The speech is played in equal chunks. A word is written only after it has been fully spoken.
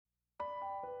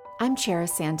I'm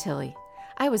Charis Santilli.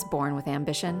 I was born with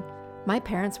ambition. My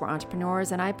parents were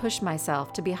entrepreneurs, and I pushed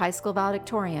myself to be high school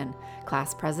valedictorian,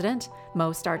 class president,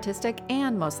 most artistic,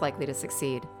 and most likely to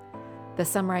succeed. The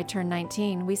summer I turned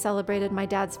 19, we celebrated my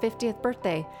dad's 50th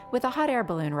birthday with a hot air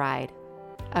balloon ride.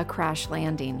 A crash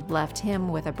landing left him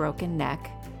with a broken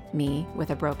neck, me with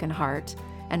a broken heart,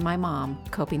 and my mom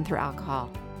coping through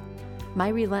alcohol. My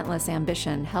relentless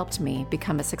ambition helped me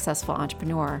become a successful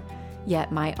entrepreneur,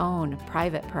 yet my own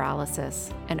private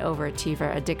paralysis and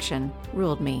overachiever addiction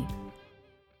ruled me.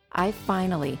 I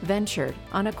finally ventured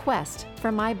on a quest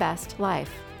for my best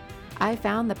life. I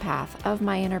found the path of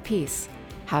my inner peace,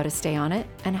 how to stay on it,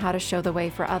 and how to show the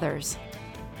way for others.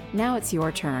 Now it's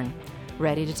your turn.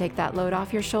 Ready to take that load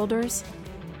off your shoulders?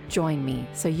 Join me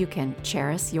so you can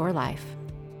cherish your life.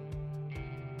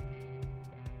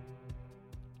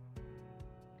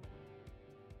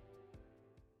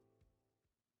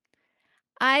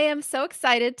 I am so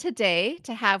excited today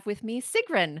to have with me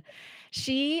Sigrun.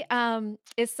 She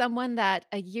is someone that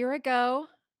a year ago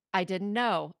I didn't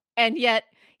know. And yet,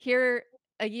 here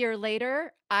a year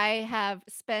later, I have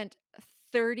spent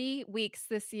 30 weeks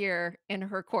this year in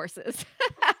her courses.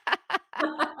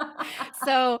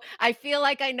 So I feel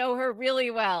like I know her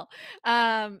really well.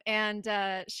 And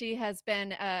she has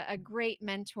been a great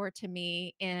mentor to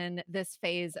me in this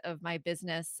phase of my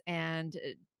business and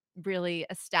really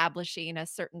establishing a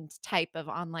certain type of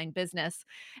online business.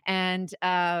 And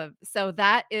so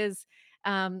that is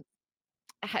um,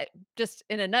 just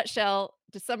in a nutshell,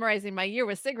 just summarizing my year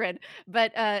with Sigrun.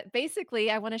 But basically,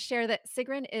 I want to share that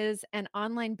Sigrun is an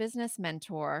online business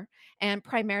mentor and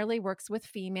primarily works with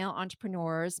female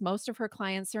entrepreneurs. Most of her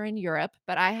clients are in Europe,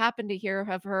 but I happened to hear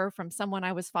of her from someone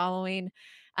I was following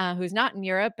who's not in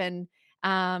Europe,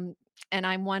 um, and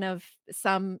I'm one of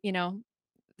some,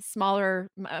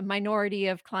 smaller minority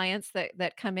of clients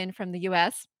that come in from the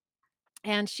U.S.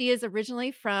 And she is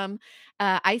originally from,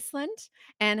 Iceland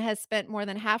and has spent more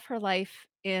than half her life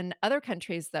in other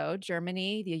countries, though,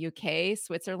 Germany, the UK,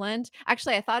 Switzerland.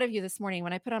 Actually, I thought of you this morning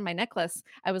when I put on my necklace.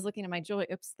 I was looking at my jewelry.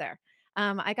 Oops, there.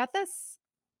 I got this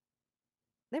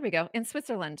there we go, in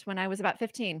Switzerland when I was about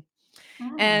 15.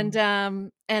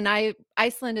 Mm. And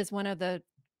Iceland is one of the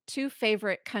 2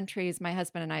 favorite countries my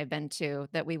husband and I have been to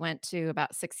that we went to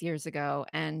about 6 years ago,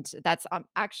 and that's,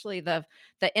 actually the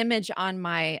image on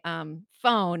my,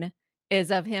 phone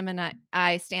is of him and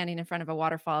I standing in front of a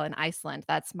waterfall in Iceland.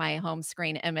 That's my home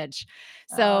screen image.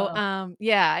 So, Oh,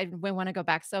 yeah, we wanna go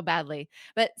back so badly.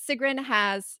 But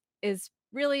Sigrun is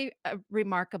really a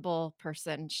remarkable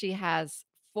person. She has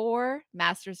 4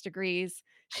 master's degrees.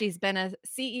 She's been a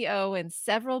CEO in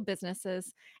several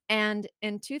businesses, and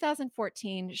in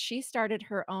 2014, she started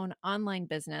her own online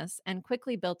business and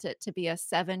quickly built it to be a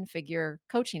seven-figure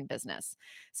coaching business.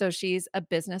 So she's a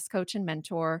business coach and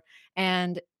mentor,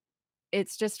 and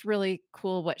it's just really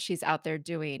cool what she's out there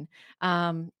doing.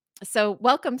 So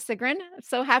welcome, Sigrun. I'm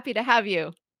so happy to have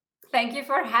you. thank you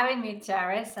for having me,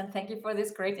 Charis, and thank you for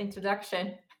this great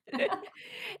introduction.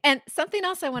 And something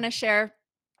else I want to share.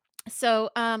 So,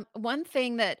 one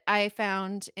thing that I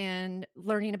found in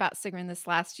learning about Sigrun this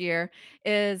last year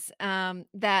is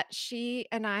that she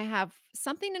and I have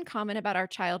something in common about our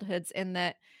childhoods in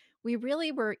that we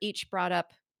really were each brought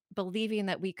up believing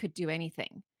that we could do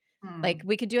anything. Like Mm,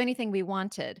 we could do anything we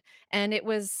wanted. And it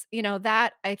was,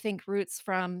 that I think roots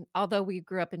from, although we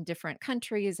grew up in different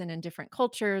countries and in different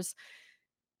cultures,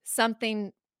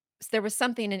 something there was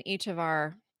something in each of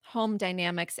our home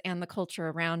dynamics and the culture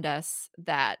around us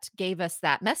that gave us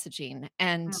that messaging,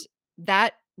 and mm,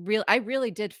 that I really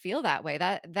did feel that way.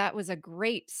 That was a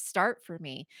great start for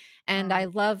me, and mm, I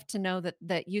love to know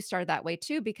that you started that way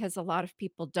too, because a lot of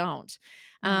people don't.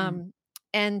 mm,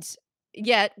 And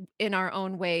yet in our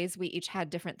own ways, we each had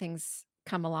different things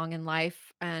come along in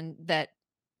life and that,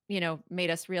 made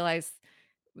us realize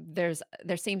there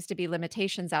seems to be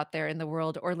limitations out there in the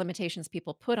world, or limitations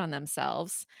people put on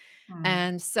themselves. mm,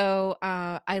 And so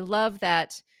I love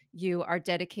that you are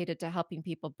dedicated to helping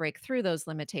people break through those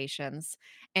limitations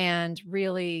and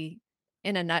really,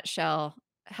 in a nutshell,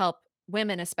 help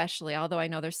women, especially, although I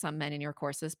know there's some men in your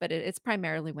courses, but it's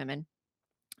primarily women,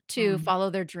 to mm, follow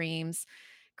their dreams,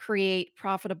 create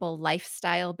profitable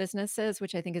lifestyle businesses,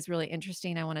 which I think is really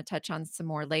interesting. I want to touch on some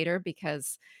more later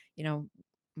because, you know,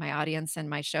 my audience and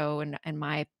my show and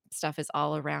my stuff is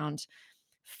all around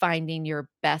finding your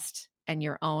best and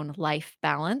your own life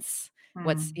balance.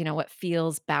 What's, mm, what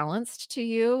feels balanced to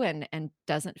you and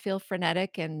doesn't feel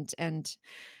frenetic and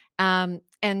I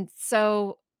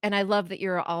love that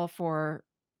you're all for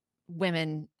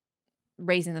women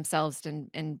raising themselves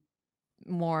and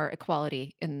more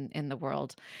equality in the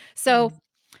world. So, mm.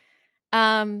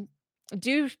 Um,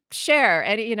 do share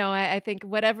any, I think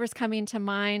whatever's coming to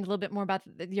mind, a little bit more about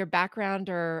your background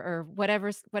or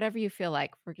whatever you feel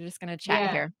like. We're just gonna chat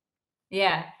Yeah. here.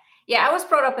 Yeah. Yeah, I was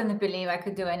brought up in the belief I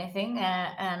could do anything,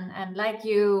 and like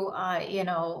you,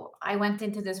 I went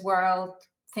into this world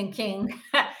thinking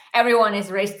everyone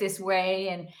is raised this way,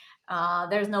 and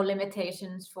there's no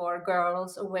limitations for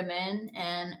girls or women,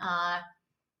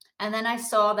 and then I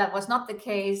saw that was not the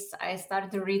case. I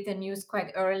started to read the news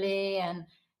quite early, and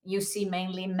you see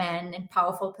mainly men in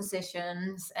powerful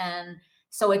positions. And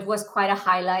so it was quite a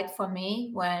highlight for me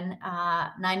when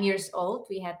 9 years old,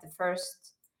 we had the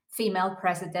first female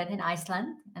president in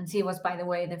Iceland. And she was, by the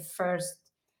way, the first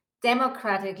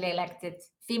democratically elected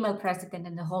female president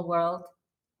in the whole world.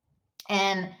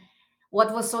 And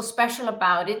what was so special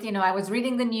about it, I was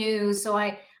reading the news, so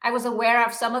I was aware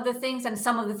of some of the things, and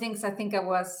some of the things I think I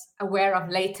was aware of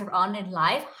later on in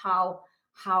life, how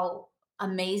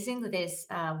amazing this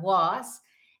was.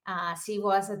 She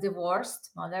was a divorced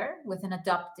mother with an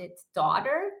adopted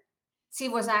daughter. She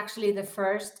was actually the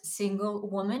first single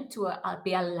woman to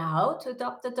be allowed to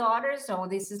adopt a daughter, so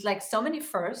this is like so many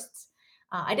firsts.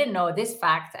 I didn't know this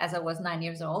fact as I was 9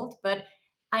 years old, but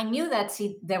I knew that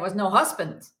there was no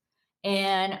husband.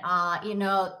 And,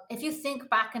 if you think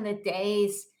back in the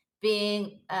days,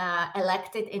 being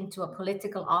elected into a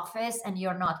political office and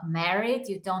you're not married,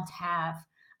 you don't have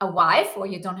a wife or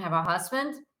you don't have a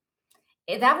husband,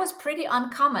 that was pretty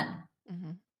uncommon.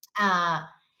 Mhm. Uh,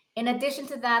 in addition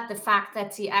to that, the fact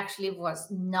that she actually was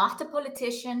not a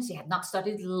politician, she had not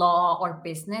studied law or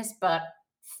business, but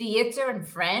theater and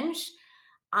French.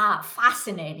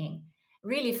 Fascinating,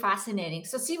 really fascinating.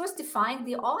 So she was defying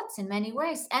the odds in many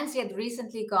ways, and she had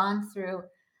recently gone through,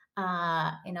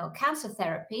 cancer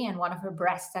therapy, and one of her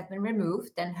breasts had been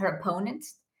removed, and her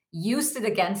opponents used it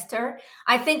against her.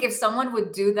 I think if someone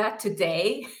would do that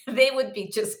today, they would be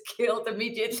just killed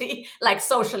immediately, like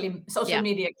social Yeah.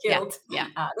 media Yeah. killed. Yeah.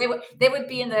 They would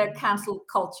be in the cancel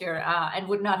culture and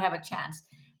would not have a chance.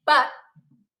 But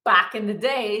back in the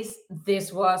days,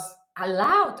 this was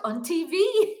allowed on TV.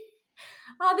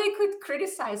 Oh, they could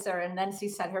criticize her. And then she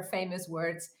said her famous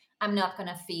words, I'm not going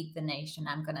to feed the nation,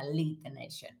 I'm going to lead the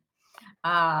nation.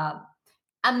 Uh,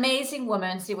 Amazing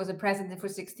woman. She was a president for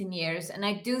 16 years. And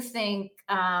I do think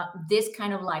this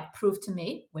kind of like proved to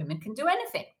me women can do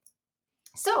anything.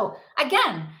 So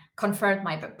again, confirmed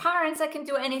my parents, I can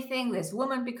do anything. This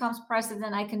woman becomes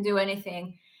president, I can do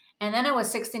anything. And then I was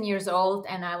 16 years old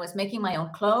and I was making my own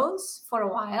clothes for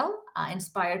a while,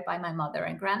 inspired by my mother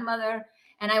and grandmother.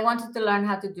 And I wanted to learn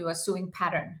how to do a sewing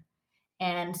pattern.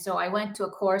 And so I went to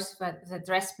a course with a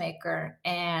dressmaker,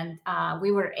 and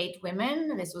we were 8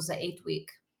 women. This was an 8 week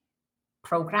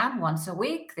program once a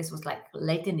week. This was like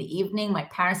late in the evening. My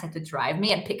parents had to drive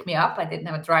me and pick me up. I didn't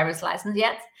have a driver's license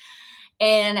yet.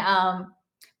 And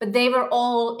but they were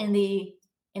all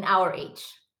in our age,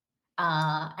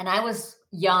 and I was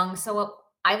young, so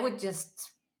I would just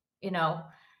you know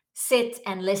sit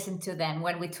and listen to them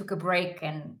when we took a break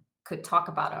and could talk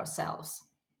about ourselves.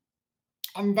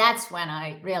 And that's when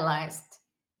I realized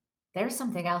there's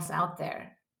something else out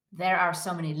there. There are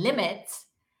so many limits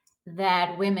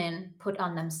that women put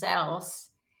on themselves.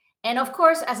 And of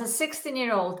course, as a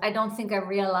 16-year-old, I don't think I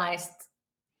realized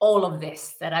all of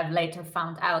this that I've later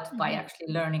found out by Mhm.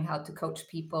 actually learning how to coach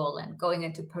people and going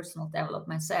into personal development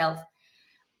myself.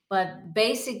 But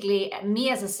basically, me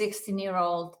as a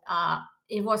 16-year-old,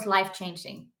 it was life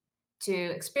changing to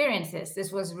experience this.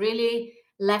 This was really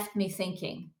left me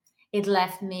thinking. It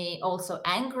left me also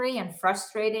angry and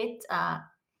frustrated,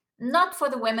 not for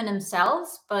the women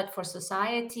themselves, but for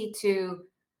society to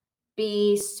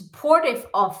be supportive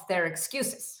of their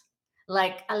excuses,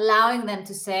 like allowing them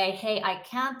to say, hey, I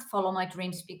can't follow my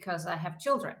dreams because I have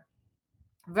children.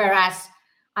 Whereas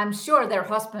I'm sure their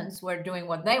husbands were doing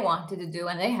what they wanted to do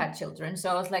and they had children. So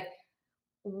I was like,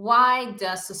 why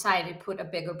does society put a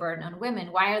bigger burden on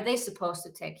women? Why are they supposed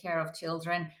to take care of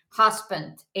children,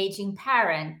 husband, aging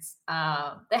parents,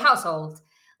 the household?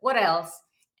 What else?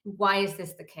 Why is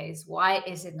this the case? Why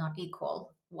is it not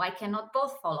equal? Why cannot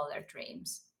both follow their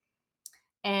dreams?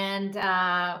 And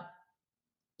yeah,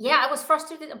 I was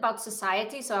frustrated about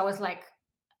society. So I was like,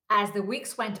 as the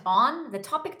weeks went on, the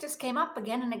topic just came up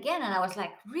again and again. And I was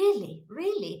like, really,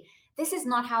 really, this is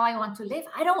not how I want to live.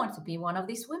 I don't want to be one of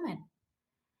these women.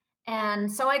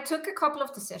 And so I took a couple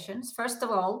of decisions. First of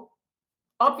all,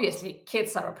 obviously,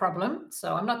 kids are a problem.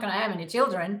 So I'm not going to have any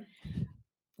children.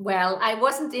 Well, I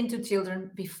wasn't into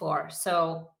children before.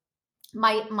 So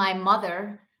my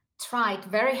mother tried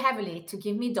very heavily to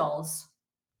give me dolls,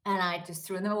 and I just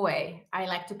threw them away. I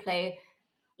like to play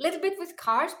a little bit with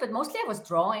cars, but mostly I was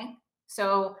drawing.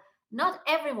 So not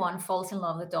everyone falls in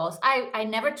love with dolls. I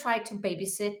never tried to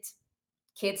babysit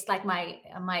kids like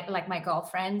my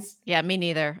girlfriends. Yeah, me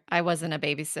neither. I wasn't a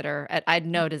babysitter. I had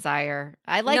no desire.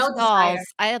 I No liked desire.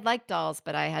 dolls. I had liked dolls,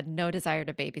 but I had no desire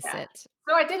to Yeah. babysit.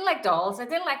 So I didn't like dolls. I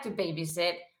didn't like to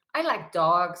babysit. I like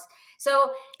dogs.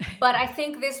 So, but I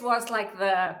think this was like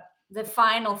the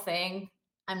final thing.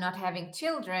 I'm not having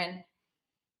children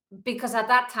because at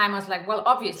that time I was like, well,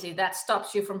 obviously that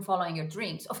stops you from following your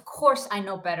dreams. Of course, I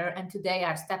know better. And today I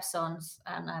have stepsons,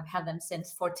 and I've had them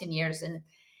since 14 years, and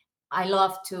I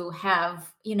love to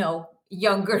have,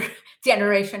 younger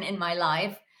generation in my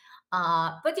life.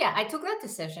 But yeah, I took that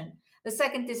decision. The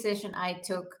second decision I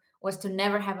took was to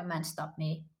never have a man stop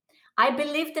me. I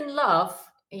believed in love.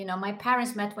 My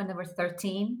parents met when they were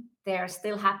 13. They're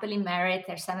still happily married.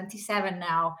 They're 77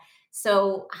 now.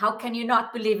 So how can you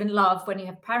not believe in love when you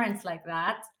have parents like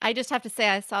that? I just have to say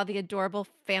I saw the adorable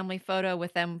family photo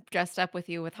with them dressed up with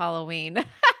you with Halloween.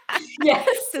 Yes.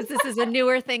 Since this is a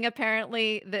newer thing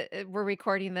apparently that we're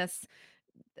recording this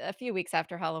a few weeks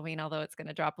after Halloween, although it's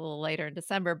gonna drop a little later in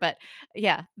December, but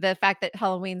yeah, the fact that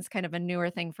Halloween's kind of a newer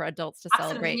thing for adults to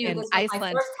Absolutely celebrate new. in This was my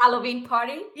Iceland. first Halloween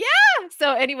party. Yeah!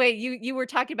 So anyway, you were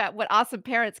talking about what awesome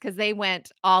parents because they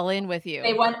went all in with They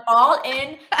you. went all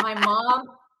in. My mom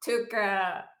took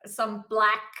some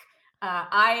black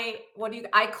eye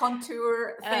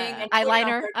contour thing and put it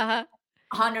Eyeliner, uh-huh.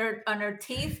 on her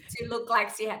teeth to look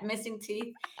like she had missing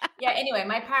teeth. Yeah. Anyway,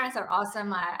 my parents are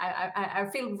awesome. I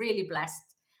feel really blessed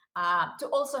to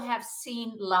also have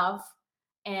seen love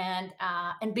and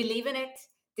believe in it.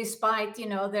 Despite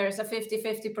there's a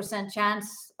 50%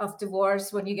 chance of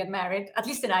divorce when you get married. At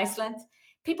least in Iceland,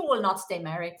 people will not stay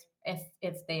married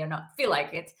if they are not feel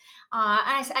like it.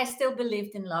 I still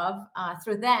believed in love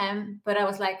through them, but I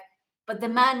was like, but the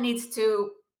man needs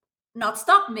to not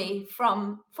stop me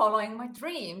from following my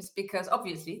dreams because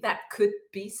obviously that could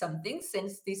be something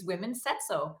since these women said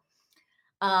so.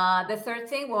 The third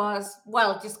thing was,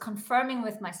 well, just confirming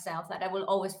with myself that I will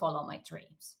always follow my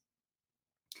dreams.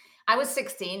 I was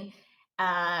 16,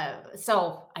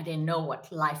 so I didn't know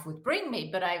what life would bring me,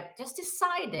 but I just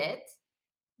decided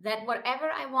that whatever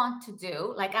I want to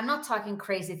do, like I'm not talking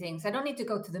crazy things. I don't need to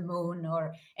go to the moon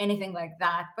or anything like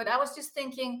that. But I was just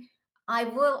thinking, I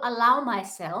will allow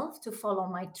myself to follow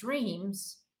my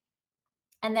dreams.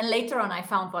 And then later on, I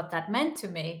found what that meant to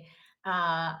me.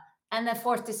 Uh, and the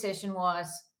fourth decision was,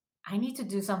 I need to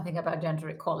do something about gender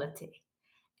equality.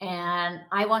 And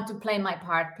I want to play my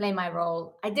part, play my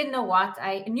role. I didn't know what.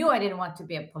 I knew I didn't want to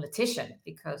be a politician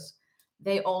because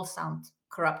they all sound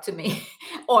corrupt to me.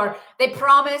 Or they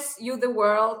promise you the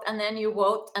world and then you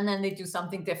vote and then they do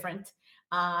something different.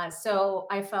 So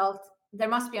I felt there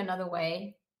must be another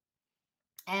way.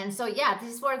 And so, yeah,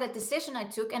 this is where the decision I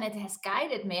took, and it has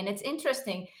guided me. And it's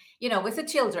interesting, with the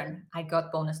children, I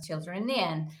got bonus children in the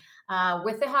end.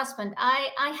 With the husband, I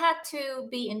had to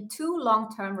be in two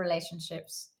long-term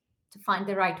relationships to find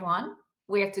the right one.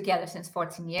 We're together since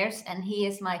 14 years, and he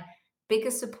is my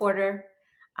biggest supporter.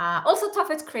 Also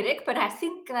toughest critic, but I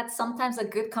think that's sometimes a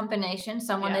good combination.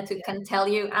 Someone Yeah. that can tell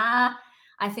you,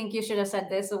 I think you should have said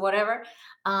this or whatever.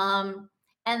 Um,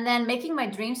 and then making my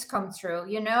dreams come true.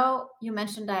 You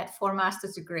mentioned I had 4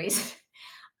 master's degrees.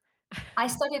 I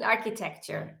studied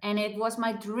architecture, and it was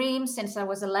my dream since I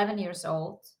was 11 years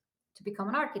old to become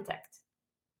an architect.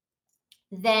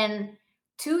 Then,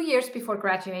 2 years before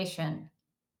graduation,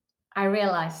 I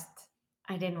realized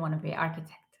I didn't want to be an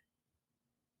architect.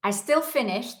 I still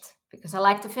finished because I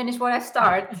like to finish what I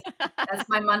start. That's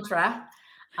my mantra.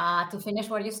 To finish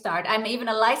what you start. I'm even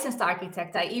a licensed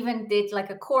architect. I even did like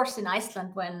a course in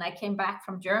Iceland when I came back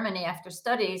from Germany after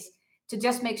studies to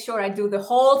just make sure I do the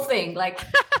whole thing. Like,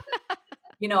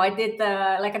 I did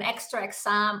the like an extra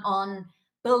exam on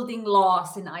building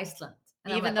laws in Iceland.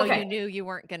 And I'm Even like, though okay, you knew you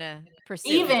weren't gonna pursue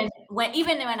it.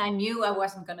 even when I knew I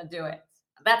wasn't going to do it,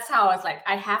 that's how I was like,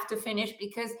 I have to finish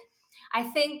because I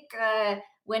think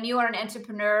when you are an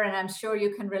entrepreneur, and I'm sure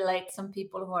you can relate, some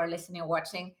people who are listening or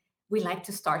watching, we like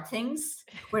to start things.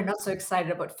 We're not so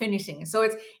excited about finishing. So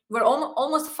we're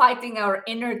almost fighting our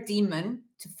inner demon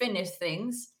to finish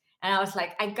things. And I was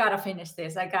like, I gotta finish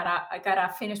this. I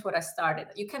gotta finish what I started.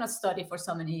 You cannot study for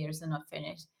so many years and not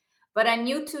finish. But I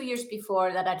knew 2 years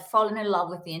before that I'd fallen in love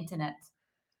with the internet,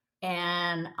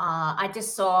 and I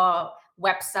just saw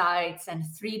websites and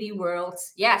 3D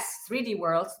worlds. Yes, 3D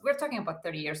worlds. We're talking about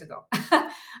 30 years ago.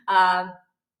 um,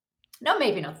 no,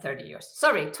 maybe not 30 years.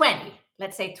 Sorry, 20.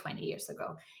 Let's say 20 years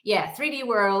ago. Yeah, 3D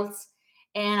worlds.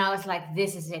 And I was like,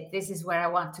 this is it. This is where I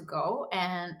want to go.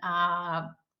 And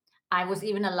I was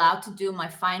even allowed to do my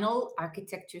final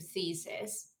architecture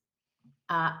thesis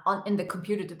in the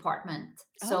computer department.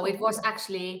 So it Oh. was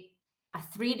actually a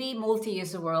 3D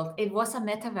multi-user world. It was a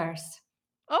metaverse.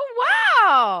 Oh,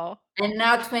 wow! And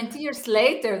now 20 years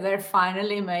later, they're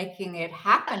finally making it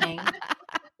happening.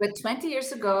 But 20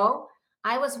 years ago,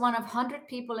 I was one of 100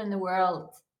 people in the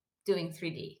world doing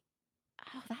 3D.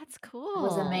 Oh, that's It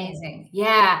was cool. amazing.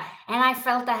 Yeah. And I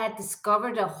felt I had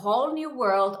discovered a whole new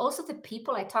world. Also, the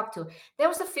people I talked to. There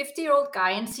was a 50-year-old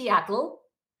guy in Seattle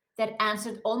that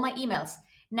answered all my emails.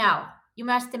 Now, you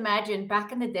must imagine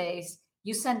back in the days,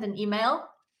 you send an email.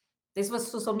 This was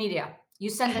social media. You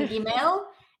send an email,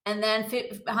 and then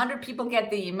 100 people get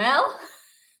the email,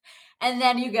 and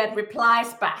then you get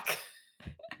replies back.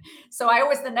 So I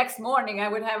always, the next morning, I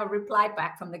would have a reply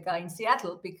back from the guy in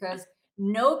Seattle because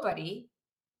nobody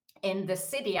in the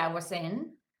city I was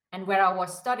in and where I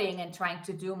was studying and trying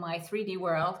to do my 3D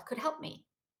world could help me.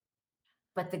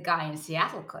 But the guy in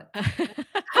Seattle could.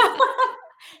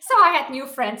 So I had new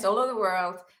friends all over the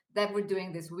world that were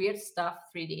doing this weird stuff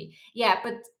 3D. Yeah,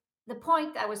 but the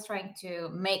point I was trying to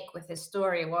make with this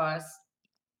story was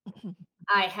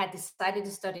I had decided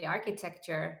to study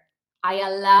architecture. I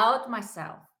allowed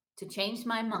myself to change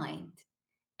my mind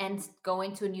and go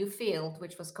into a new field,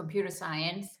 which was computer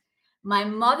science. My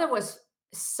mother was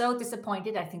so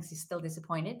disappointed. I think she's still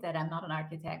disappointed that I'm not an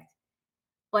architect.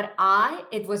 But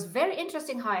it was very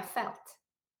interesting how I felt.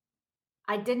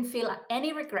 I didn't feel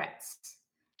any regrets.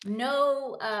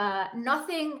 No,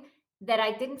 nothing that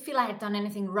I didn't feel I had done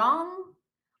anything wrong.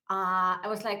 I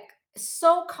was like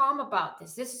so calm about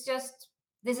this.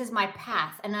 This is my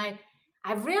path. And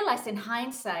I realized in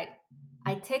hindsight,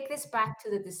 I take this back to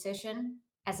the decision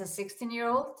as a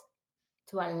 16-year-old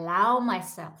to allow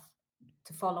myself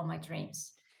to follow my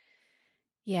dreams.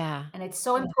 Yeah. And it's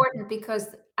so important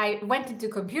because I went into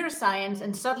computer science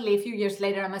and suddenly a few years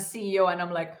later, I'm a CEO and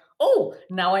I'm like, oh,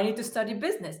 now I need to study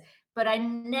business. But I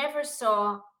never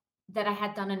saw that I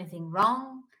had done anything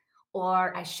wrong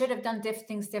or I should have done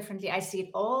things differently. I see it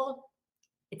all.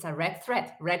 It's a red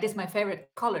thread. Red is my favorite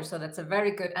color. So that's a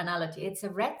very good analogy. It's a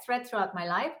red thread throughout my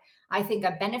life. I think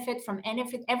I benefit from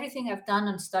everything I've done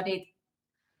and studied.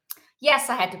 Yes,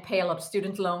 I had to pay a lot of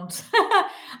student loans.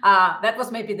 That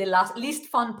was maybe the least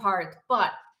fun part,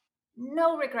 but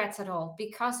no regrets at all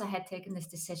because I had taken this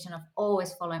decision of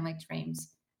always following my dreams.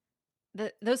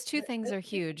 Those 2 things are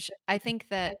huge. I think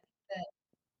that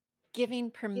giving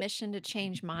permission to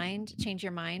change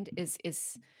your mind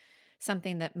is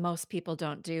something that most people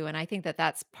don't do, and I think that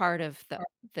that's part of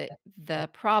the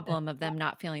problem of them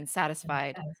not feeling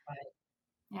satisfied.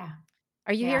 Yeah,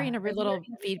 Are you yeah. hearing a little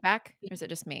feedback, or is it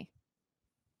just me?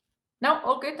 No,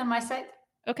 all good on my side.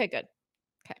 Okay, good.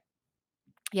 Okay.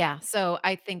 Yeah, so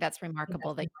I think that's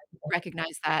remarkable that you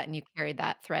recognize that and you carry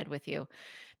that thread with you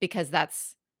because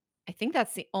I think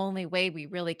that's the only way we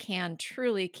really can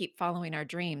truly keep following our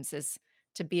dreams is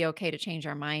to be okay to change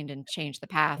our mind and change the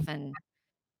path and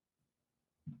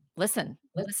listen.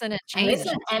 Listen and And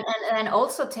listen, change. and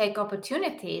also take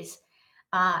opportunities.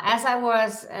 As I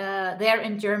was there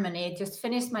in Germany, just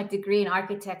finished my degree in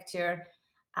architecture.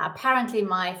 Apparently,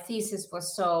 my thesis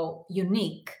was so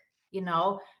unique, you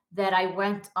know, that I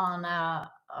went on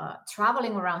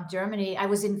traveling around Germany. I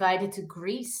was invited to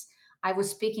Greece. I was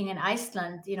speaking in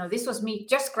Iceland. You know, this was me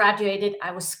just graduated.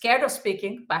 I was scared of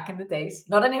speaking back in the days,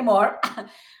 not anymore.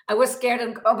 I was scared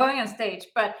of going on stage.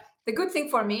 But the good thing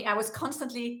for me, I was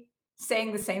constantly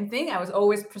saying the same thing. I was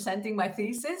always presenting my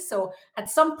thesis. So at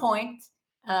some point,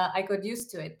 I got used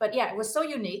to it. But yeah, it was so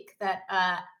unique that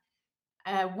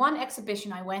one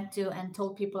exhibition I went to and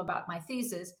told people about my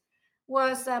thesis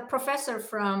was a professor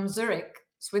from Zurich,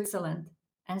 Switzerland,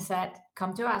 and said,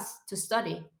 come to us to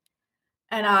study.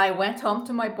 And I went home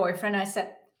to my boyfriend. I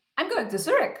said, I'm going to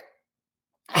Zurich.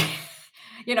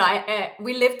 You know,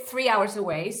 we lived 3 hours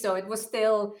away, so it was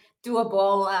still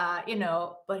doable. You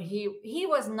know, but he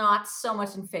was not so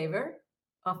much in favor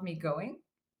of me going.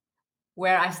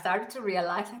 Where I started to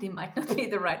realize that he might not be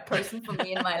the right person for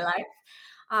me in my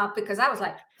life, because I was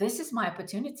like, this is my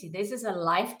opportunity. This is a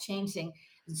life changing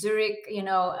Zurich. You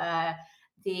know,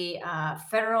 the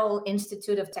Federal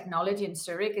Institute of Technology in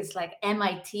Zurich is like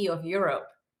MIT of Europe.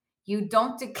 You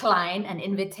don't decline an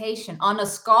invitation on a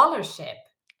scholarship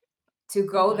to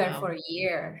go there Wow. for a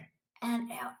year. And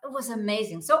it was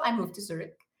amazing. So I moved to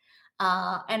Zurich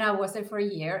and I was there for a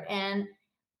year and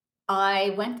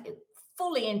I went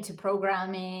fully into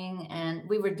programming and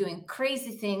we were doing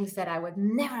crazy things that I would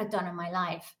never have done in my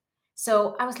life.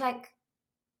 So I was like,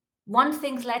 one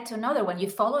thing's led to another. When you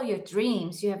follow your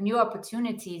dreams, you have new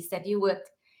opportunities that you would,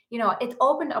 you know, it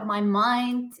opened up my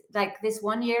mind. Like this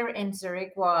one year in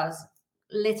Zurich was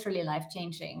literally life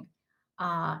changing.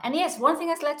 And yes, one thing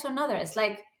has led to another. It's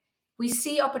like we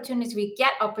see opportunities, we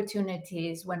get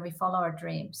opportunities when we follow our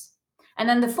dreams. And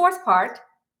then the fourth part,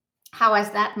 how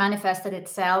has that manifested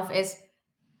itself, is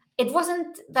it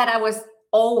wasn't that I was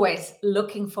always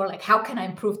looking for like how can I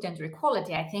improve gender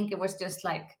equality. I think it was just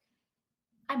like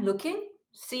I'm looking,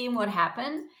 seeing what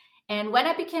happened. And when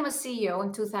I became a CEO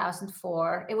in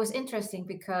 2004, it was interesting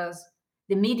because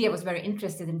the media was very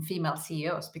interested in female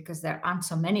CEOs because there aren't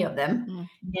so many of them. Mm,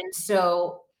 And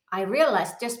so I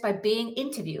realized just by being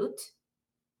interviewed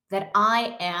that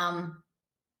I am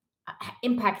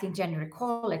impacting gender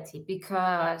equality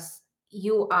because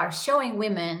you are showing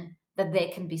women that they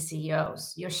can be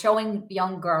CEOs. You're showing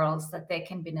young girls that they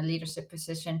can be in a leadership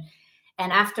position.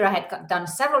 And after I had done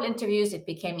several interviews, it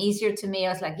became easier to me.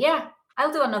 I was like, yeah,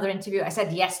 I'll do another interview. I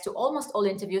said yes to almost all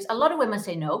interviews. A lot of women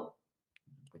say no,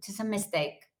 which is a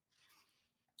mistake.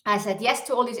 I said yes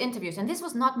to all these interviews. And this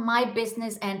was not my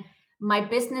business. And my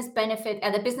business benefit,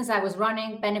 and the business I was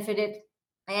running benefited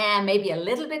maybe a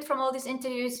little bit from all these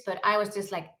interviews. But I was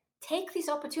just like, take these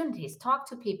opportunities, talk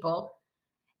to people.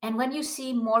 And when you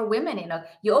see more women,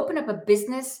 you open up a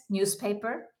business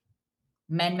newspaper,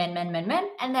 men, men, men, men, men,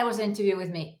 and there was an interview with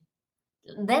me.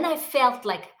 Then I felt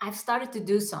like I've started to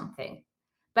do something.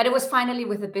 But it was finally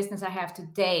with the business I have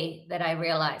today that I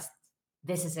realized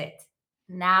this is it.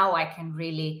 Now I can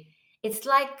really, it's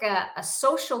like a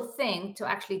social thing to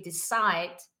actually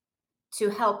decide to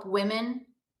help women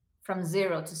from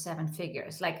 0 to 7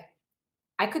 figures. Like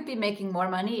I could be making more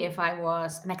money if I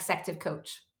was an executive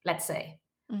coach, let's say,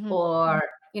 mhm, or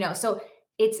so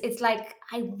it's like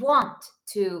I want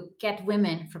to get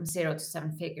women from 0 to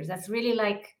 7 figures. That's really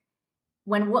like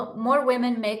when more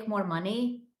women make more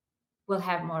money, we'll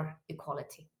have more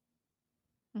equality.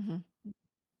 mhm.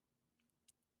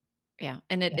 Yeah,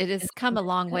 and it has come a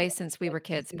long way since we were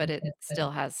kids, but it still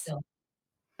has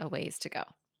a ways to go.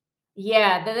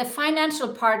 Yeah, the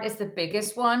financial part is the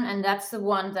biggest one, and that's the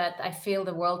one that I feel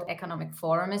the World Economic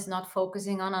Forum is not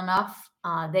focusing on enough.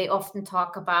 They often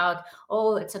talk about,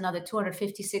 oh, it's another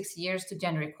 256 years to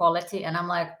gender equality, and I'm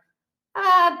like,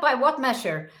 by what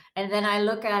measure? And then I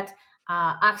look at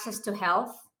access to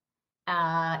health,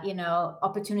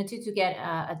 opportunity to get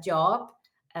a job,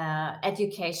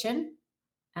 education,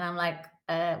 and I'm like,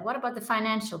 what about the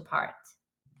financial part?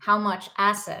 How much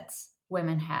assets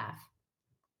women have,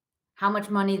 how much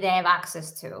money they have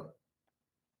access to,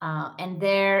 and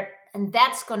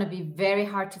that's going to be very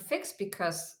hard to fix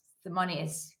because the money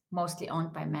is mostly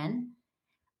owned by men.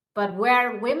 But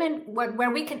where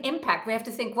we can impact, we have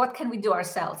to think, what can we do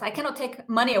ourselves? I cannot take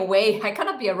money away. I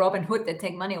cannot be a Robin Hood that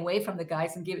take money away from the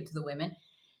guys and give it to the women.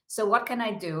 So what can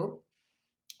I do?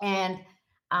 And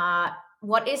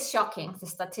what is shocking, the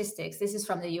statistics, this is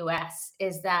from the US,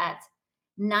 is that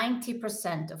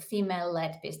 90% of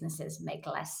female-led businesses make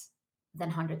less than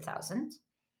 100,000.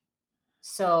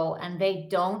 So, and they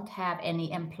don't have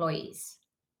any employees.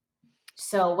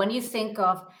 So when you think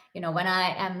of, when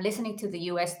I am listening to the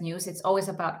US news, it's always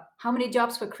about how many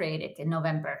jobs were created in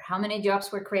November, how many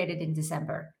jobs were created in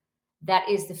December. That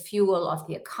is the fuel of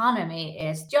the economy,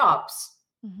 is jobs.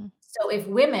 Mhm, So if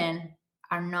women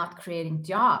are not creating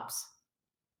jobs,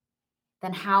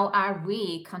 then how are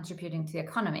we contributing to the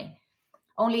economy?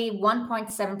 Only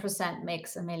 1.7%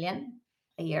 makes a million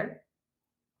a year.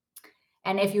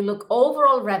 And if you look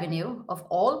overall revenue of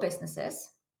all businesses,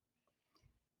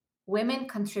 women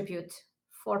contribute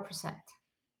 4%.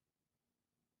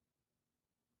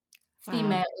 wow.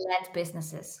 Female-led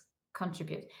businesses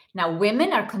contribute. Now,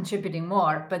 women are contributing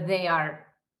more, but they are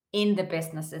in the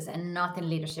businesses and not in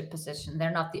leadership position.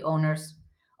 They're not the owners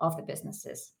of the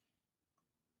businesses.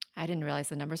 I didn't realize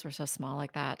the numbers were so small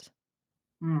like that.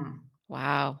 Hmm.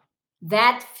 Wow.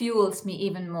 That fuels me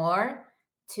even more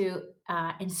to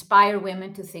inspire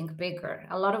women to think bigger.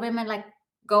 A lot of women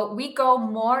we go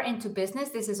more into business.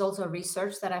 This is also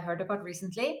research that I heard about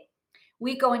recently.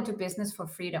 We go into business for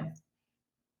freedom.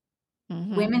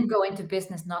 Mhm. Women go into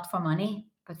business not for money,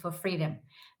 but for freedom.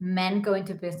 Men go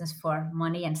into business for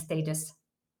money and status.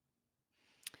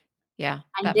 Yeah,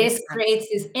 And that makes this sense. creates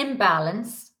this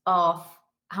imbalance of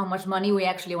how much money we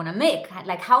actually want to make,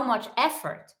 like how much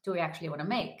effort do we actually want to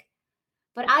make.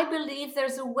 But I believe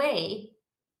there's a way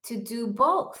to do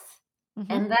both. Mhm.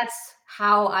 And that's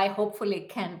how I hopefully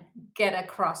can get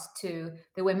across to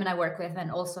the women I work with,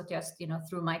 and also just,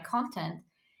 through my content,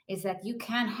 is that you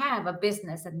can have a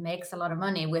business that makes a lot of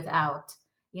money without,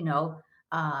 you know,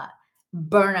 uh,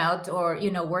 burnout or,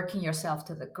 working yourself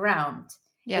to the ground.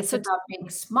 Yeah, It's so about being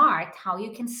smart, how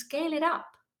you can scale it up.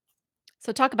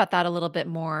 talk about that a little bit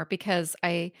more because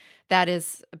I that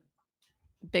is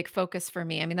big focus for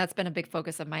me. I mean, that's been a big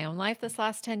focus of my own life this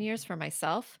last 10 years for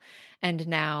myself, and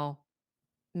now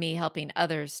me helping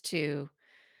others to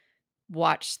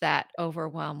watch that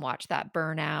overwhelm, watch that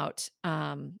burnout,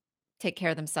 take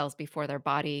care of themselves before their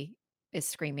body is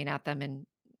screaming at them in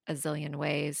a zillion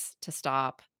ways to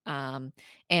stop,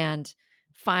 and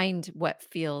find what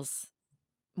feels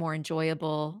more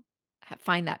enjoyable,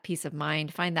 find that peace of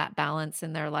mind, find that balance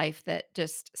in their life that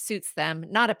just suits them.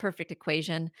 Not a perfect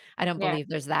equation. I don't Yeah. believe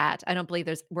there's that. I don't believe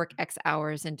there's work X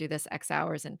hours and do this X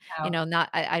hours and, No. not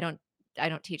I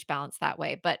don't teach balance that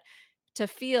way, but to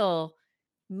feel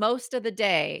most of the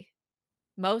day,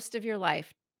 most of your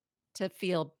life to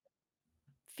feel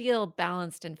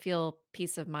balanced and feel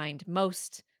peace of mind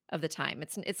most of the time.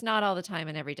 It's not all the time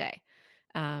and every day.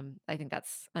 I think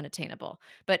that's unattainable.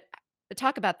 But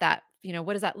talk about that.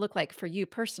 What does that look like for you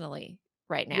personally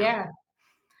right now? Yeah.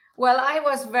 Well, I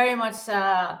was very much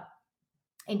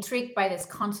intrigued by this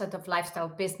concept of lifestyle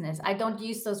business. I don't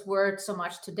use those words so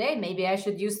much today. Maybe I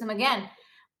should use them again.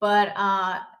 But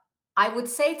I would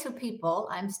say to people,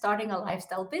 I'm starting a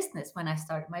lifestyle business when I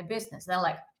started my business. They're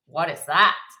like, what is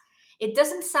that? It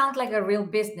doesn't sound like a real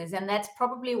business. And that's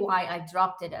probably why I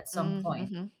dropped it at some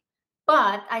point. Mhm.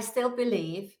 But I still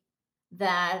believe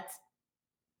that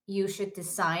you should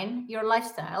design your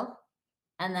lifestyle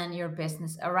and then your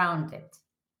business around it.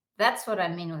 That's what I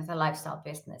mean with a lifestyle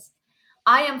business.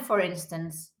 I am, for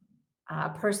instance, a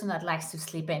person that likes to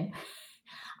sleep in.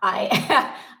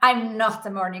 I I'm not a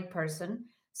morning person.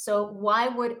 So why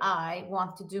would I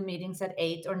want to do meetings at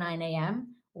 8 or 9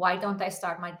 a.m.? Why don't I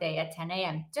start my day at 10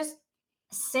 a.m.? Just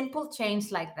simple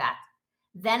change like that.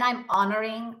 Then I'm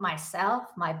honoring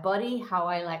myself, my body, how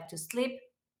I like to sleep.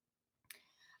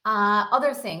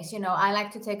 Other things, I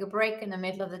like to take a break in the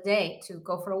middle of the day to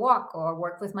go for a walk or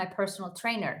work with my personal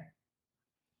trainer.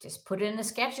 Just put it in the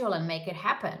schedule and make it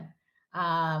happen.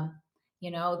 um,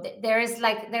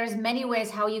 there's many ways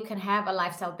how you can have a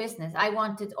lifestyle business. I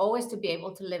wanted always to be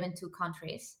able to live in two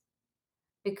countries,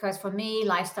 because for me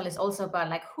lifestyle is also about,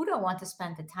 like, who do I want to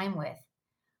spend the time with.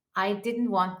 I didn't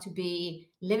want to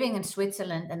be living in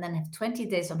Switzerland and then have 20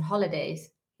 days on holidays.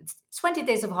 It's 20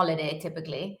 days of holiday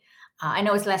typically. I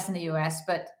know it's less in the US,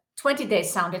 but 20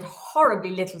 days sounded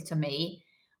horribly little to me,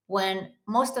 when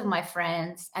most of my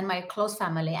friends and my close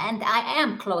family, and I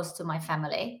am close to my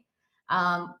family,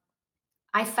 um,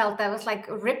 I felt that was like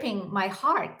ripping my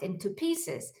heart into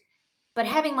pieces. But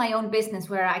having my own business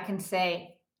where I can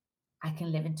say, I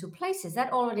can live in two places,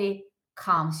 that already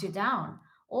calms you down.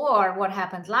 Or what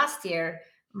happened last year,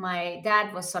 my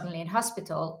dad was suddenly in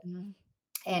hospital Mhm.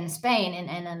 in Spain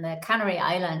and in the Canary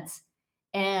Islands.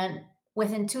 And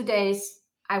within 2 days,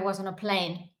 I was on a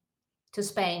plane to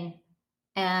Spain.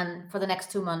 And for the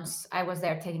next 2 months, I was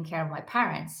there taking care of my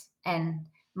parents. And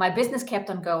my business kept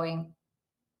on going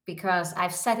because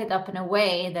I've set it up in a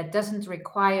way that doesn't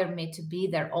require me to be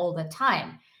there all the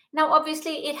time. Now,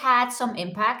 obviously, it had some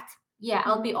impact. Yeah,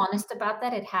 I'll be Mhm. honest about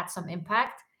that. It had some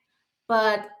impact,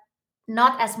 but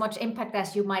not as much impact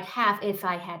as you might have if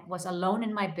I had was alone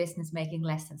in my business making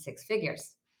less than six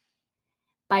figures.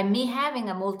 By me having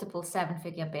a multiple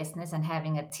seven-figure business and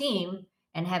having a team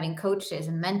and having coaches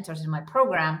and mentors in my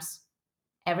programs,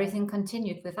 everything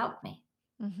continued without me.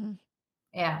 Mhm.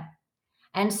 Yeah.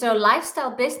 And so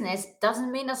lifestyle business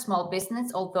doesn't mean a small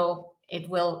business, although it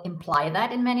will imply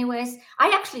that in many ways.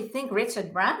 I actually think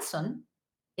Richard Branson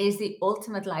is the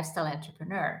ultimate lifestyle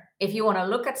entrepreneur. If you want to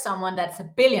look at someone that's a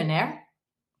billionaire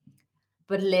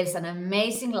but lives an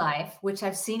amazing life, which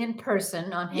I've seen in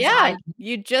person on his Yeah, island.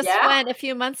 you just Yeah, went a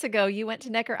few months ago, you went to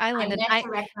Necker I Island, and met I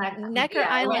Rebecca. Necker Yeah,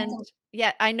 I went Island, to,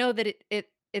 yeah, I know that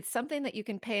it's something that you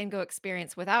can pay and go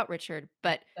experience without Richard,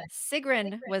 but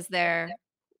Sigrun was there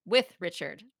with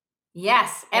Richard.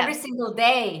 yes, every Yes. single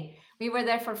day. We were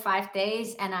there for 5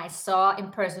 days and I saw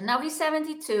in person. Now he's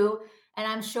 72 and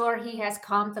I'm sure he has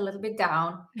calmed a little bit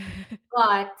down,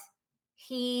 but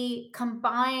he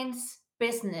combines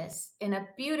business in a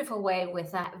beautiful way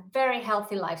with a very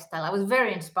healthy lifestyle. I was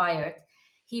very inspired.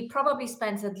 He probably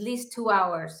spends at least 2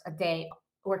 hours a day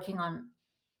working on,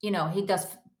 he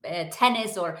does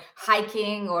tennis or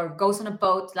hiking or goes on a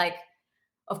boat. Like,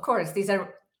 of course, these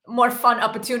are more fun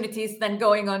opportunities than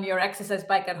going on your exercise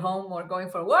bike at home or going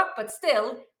for a walk, but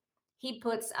still, he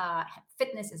puts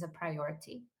fitness as a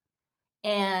priority.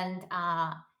 And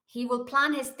he will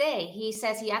plan his day. He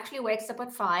says he actually wakes up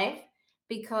at 5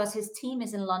 because his team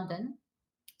is in London.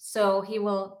 So he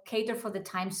will cater for the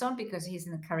time zone because he's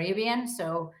in the Caribbean.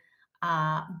 So,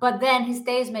 but then his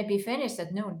days may be finished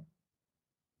at noon.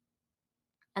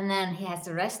 And then he has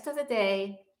the rest of the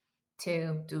day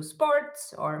to do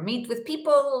sports or meet with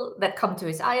people that come to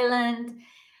his island.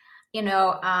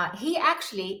 he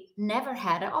actually never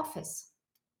had an office.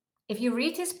 If you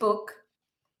read his book,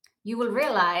 you will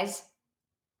realize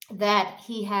that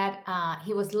he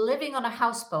was living on a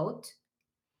houseboat,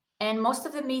 and most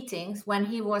of the meetings, when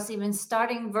he was even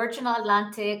starting Virgin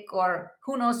Atlantic or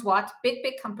who knows what, big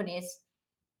companies,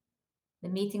 the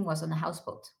meeting was on a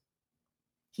houseboat.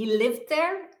 He lived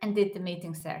there and did the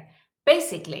meetings there.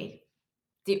 Basically,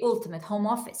 the ultimate home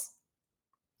office.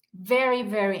 Very,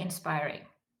 very inspiring.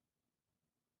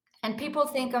 And people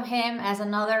think of him as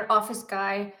another office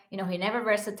guy. He never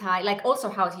wears a tie, like also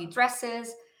how he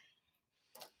dresses.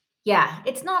 Yeah,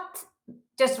 it's not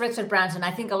just Richard Branson.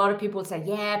 I think a lot of people say,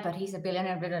 yeah, but he's a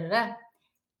billionaire, blah, blah, blah.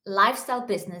 Lifestyle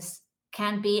business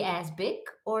can be as big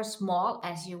or small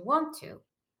as you want to.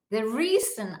 The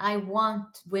reason I want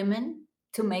women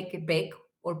to make it big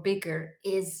or bigger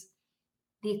is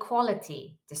the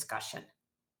equality discussion.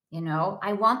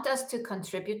 I want us to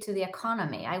contribute to the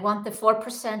economy. I want the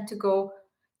 4% to go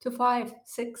to 5,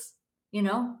 6,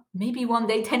 maybe one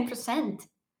day 10%.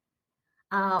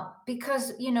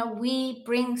 Because we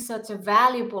bring such a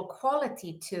valuable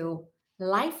quality to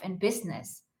life and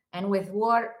business, and with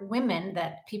more women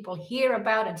that people hear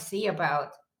about and see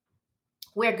about,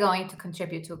 we're going to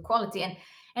contribute to equality.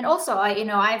 And also,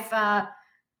 I've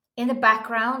in the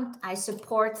background, I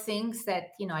support things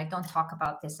that I don't talk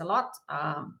about this a lot,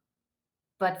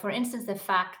 but for instance, the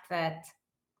fact that,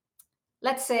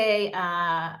 let's say,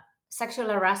 sexual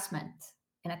harassment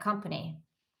in a company,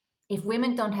 if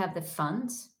women don't have the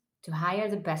funds to hire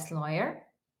the best lawyer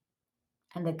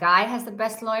and the guy has the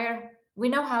best lawyer, we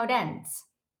know how it ends.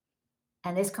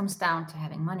 And this comes down to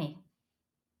having money.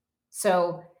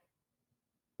 So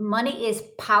money is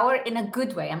power in a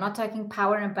good way. I'm not talking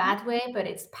power in a bad way, but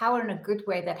it's power in a good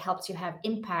way that helps you have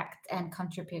impact and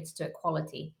contributes to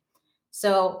equality.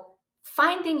 So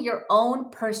finding your own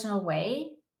personal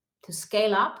way to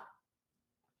scale up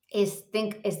is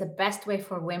the best way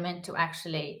for women to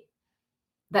actually,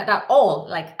 that are all,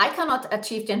 like, I cannot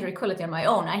achieve gender equality on my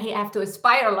own. I have to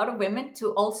inspire a lot of women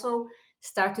to also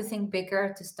start to think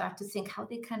bigger, to start to think how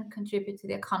they can contribute to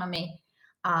the economy,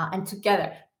 and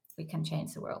together we can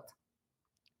change the world.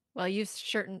 Well, you've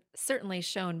certainly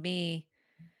shown me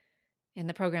in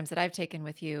the programs that I've taken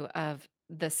with you of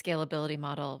the scalability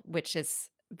model, which is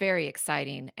very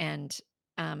exciting, and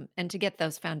to get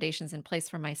those foundations in place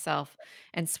for myself,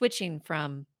 and switching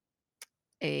from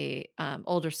a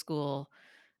older school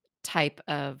type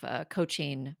of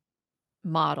coaching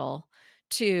model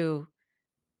to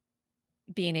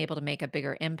being able to make a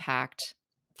bigger impact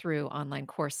through online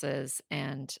courses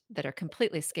and that are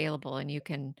completely scalable, and you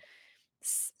can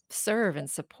serve and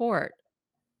support.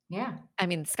 Yeah. I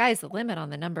mean, the sky's the limit on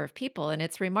the number of people, and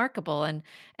it's remarkable,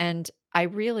 and I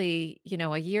really,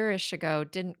 a year-ish ago,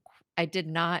 I did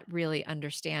not really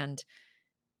understand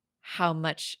how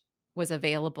much was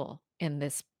available in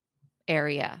this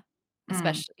area, Mm.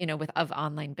 especially, with of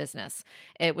online business.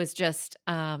 It was just,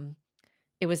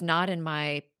 it was not in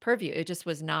my purview. It just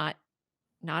was not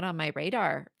on my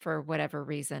radar for whatever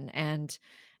reason, and,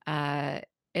 uh,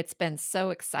 it's been so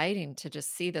exciting to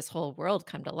just see this whole world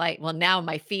come to light. Well, now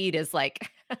my feed is,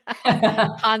 like,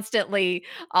 constantly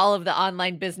all of the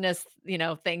online business,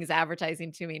 things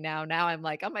advertising to me now. Now I'm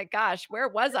like, "Oh my gosh, where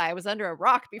was I? I was under a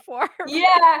rock before."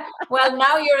 Yeah. Well,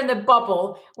 now you're in the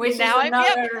bubble, which is Now I'm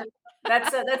yep. another,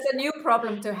 that's a new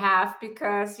problem to have,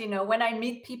 because when I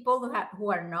meet people who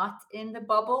are not in the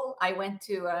bubble. I went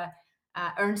to a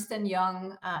Ernst and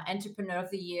Young Entrepreneur of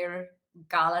the Year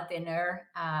gala dinner.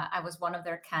 I was one of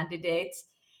their candidates,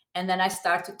 and then I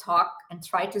start to talk and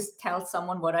try to tell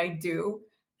someone what I do,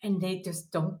 and they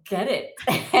just don't get it.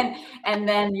 And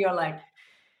then you're like,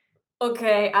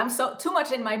 okay, I'm so too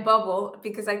much in my bubble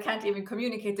because I can't even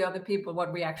communicate to other people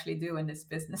what we actually do in this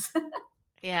business.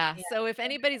 Yeah, so if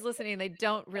anybody's listening, they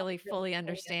don't really fully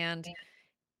understand.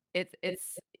 It's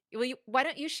well, why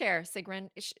don't you share, Sigrun?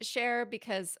 Share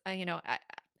because,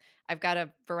 I've got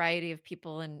a variety of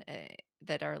people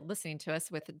that are listening to us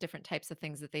with different types of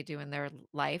things that they do in their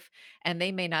life, and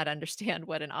they may not understand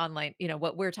what an online,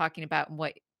 what we're talking about and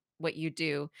what you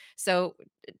do. So,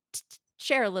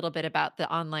 share a little bit about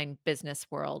the online business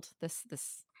world, this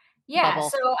Yeah, bubble.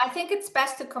 so I think it's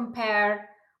best to compare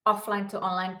offline to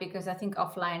online, because I think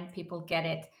offline people get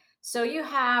it. So you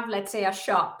have, let's say, a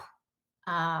shop,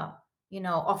 uh,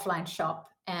 offline shop,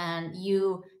 and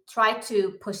you try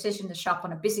to position the shop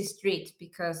on a busy street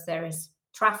because there is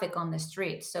traffic on the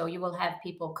street. So you will have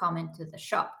people come into the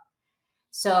shop.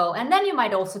 So, and then you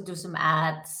might also do some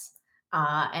ads.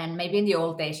 And maybe in the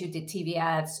old days, you did TV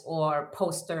ads or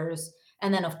posters.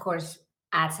 And then, of course,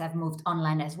 ads have moved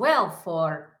online as well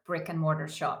for brick and mortar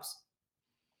shops.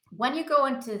 When you go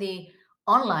into the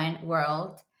online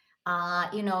world,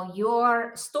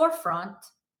 your storefront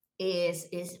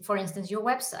is for instance your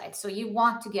website. So you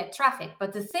want to get traffic,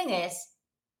 but the thing is,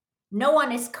 no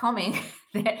one is coming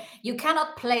there. You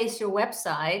cannot place your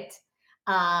website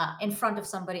in front of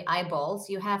somebody eyeballs.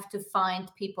 You have to find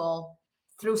people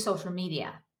through social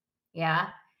media. Yeah.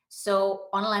 So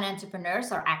online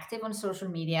entrepreneurs are active on social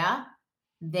media.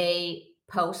 They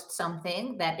post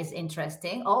something that is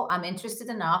interesting. Oh, I'm interested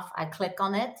enough. I click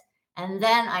on it and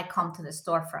then I come to the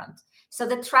storefront. So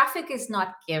the traffic is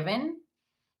not given,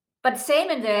 but same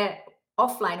in the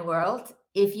offline world.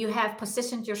 If you have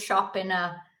positioned your shop in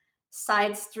a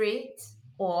side street,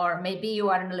 or maybe you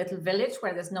are in a little village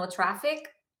where there's no traffic,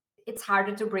 it's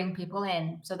harder to bring people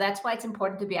in. So that's why it's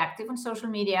important to be active on social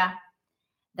media.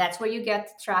 That's where you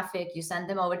get traffic. You send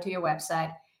them over to your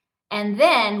website. And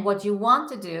then what you want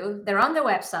to do, they're on the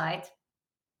website,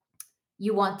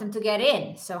 you want them to get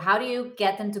in. So how do you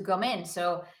get them to come in?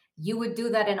 So you would do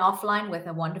that in offline with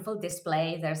a wonderful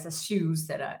display. There's the shoes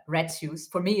that are red shoes.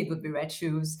 For me, it would be red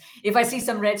shoes. If I see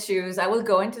some red shoes, I will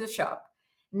go into the shop.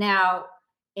 Now,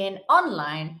 in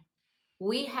online,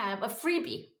 we have a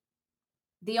freebie.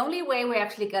 The only way we're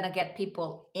actually going to get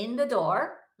people in the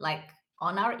door, like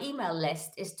on our email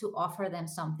list, is to offer them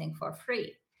something for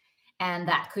free. And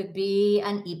that could be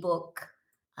an ebook,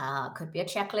 could be a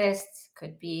checklist,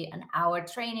 could be an hour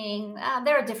training.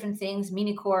 There are different things,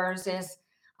 mini courses.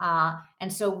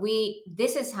 And so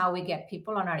this is how we get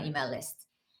people on our email list.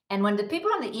 And when the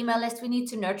people on the email list, we need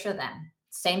to nurture them.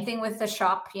 Same thing with the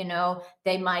shop,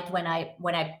 they might, when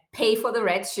I pay for the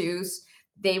red shoes,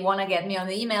 they want to get me on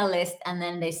the email list and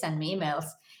then they send me emails.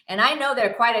 And I know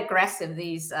they're quite aggressive,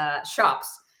 these shops.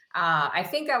 I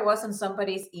think I was on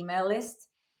somebody's email list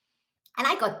and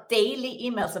I got daily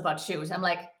emails about shoes. I'm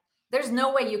like, there's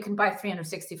no way you can buy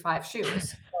 365 shoes.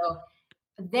 So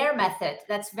their method,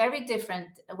 that's very different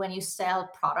when you sell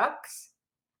products.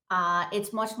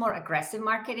 It's much more aggressive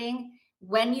marketing.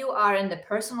 When you are in the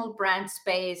personal brand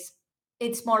space,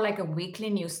 it's more like a weekly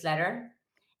newsletter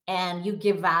and you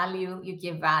give value, you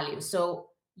give value. So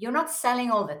you're not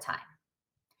selling all the time.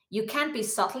 You can be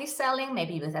subtly selling,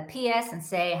 maybe with a PS and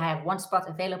say, I have one spot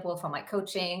available for my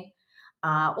coaching.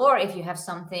 Or if you have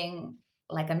something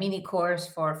like a mini course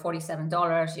for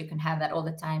 $47, you can have that all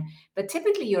the time. But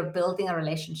typically, you're building a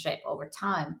relationship over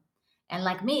time. And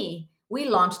like me, we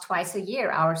launch twice a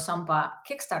year our Samba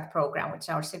Kickstart program, which is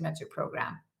our signature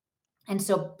program. And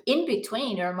so in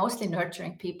between, you're mostly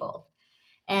nurturing people.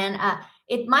 And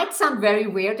it might sound very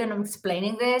weird when I'm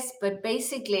explaining this, but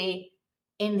basically,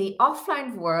 in the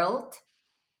offline world,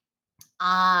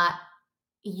 uh,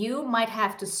 you might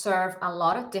have to serve a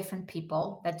lot of different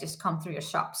people that just come through your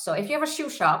shop. So if you have a shoe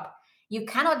shop, you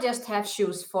cannot just have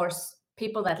shoes for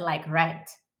people that like red.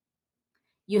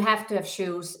 You have to have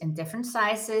shoes in different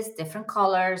sizes, different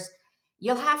colors.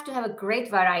 You'll have to have a great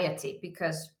variety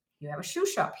because you have a shoe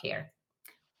shop here.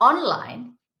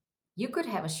 Online, you could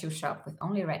have a shoe shop with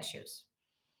only red shoes,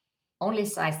 only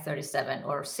size 37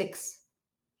 or 6.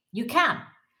 You can,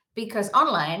 because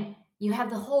online, you have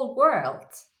the whole world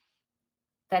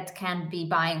that can be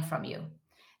buying from you.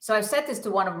 So I've said this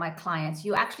to one of my clients,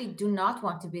 you actually do not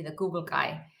want to be the Google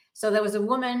guy. So there was a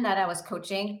woman that I was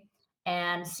coaching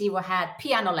and she had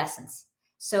piano lessons.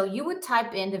 So you would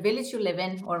type in the village you live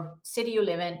in or city you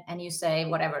live in and you say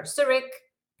whatever, Zurich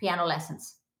piano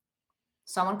lessons.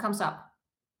 Someone comes up.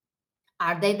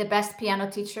 Are they the best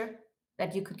piano teacher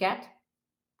that you could get?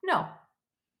 No,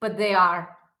 but they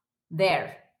are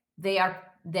there. They are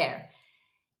there.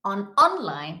 On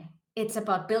online, it's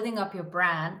about building up your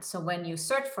brand. So when you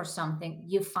search for something,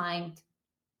 you find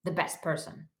the best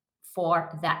person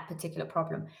for that particular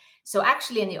problem. So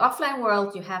actually, in the offline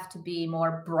world, you have to be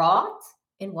more broad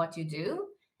in what you do.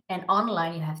 And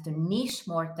online, you have to niche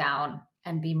more down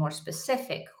and be more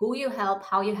specific who you help,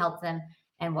 how you help them,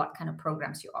 and what kind of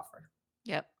programs you offer.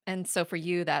 Yep. And so for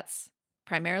you, that's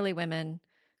primarily women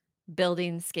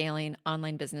building, scaling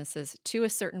online businesses to a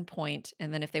certain point,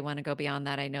 and then if they wanna go beyond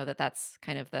that, I know that that's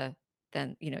kind of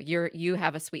then, you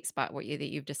have a sweet spot where that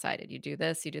you've decided you do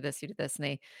this, you do this, you do this,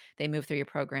 and they move through your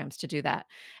programs to do that.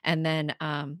 And then,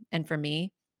 and for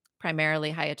me,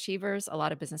 primarily high achievers, a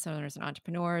lot of business owners and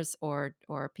entrepreneurs or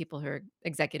people who are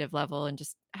executive level and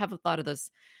just have a lot of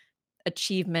those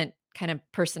achievement kind of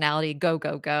personality, go,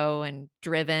 go, go, and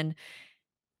driven,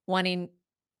 wanting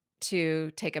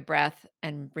to take a breath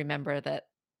and remember that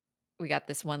we got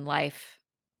this one life,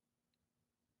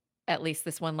 at least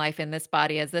this one life in this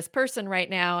body as this person right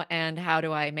now, and how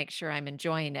do I make sure I'm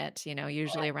enjoying it,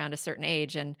 usually around a certain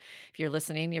age, and if you're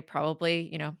listening, you're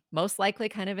probably, most likely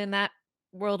kind of in that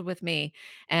world with me,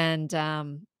 and,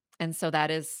 And so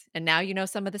that is and now you know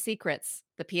some of the secrets,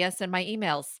 the PS in my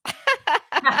emails,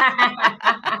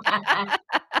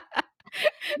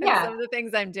 and Yeah, some of the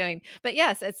things I'm doing. But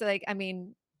yes, it's like, I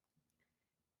mean,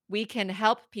 we can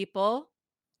help people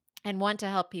and want to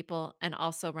help people and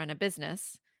also run a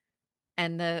business.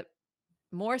 And the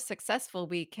more successful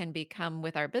we can become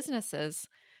with our businesses,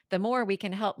 the more we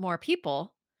can help more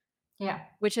people, yeah,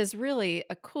 which is really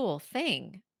a cool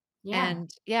thing. yeah, And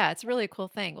yeah, it's really a cool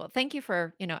thing. Well, thank you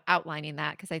for, outlining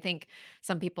that because I think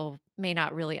some people may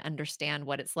not really understand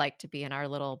what it's like to be in our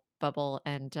little bubble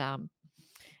and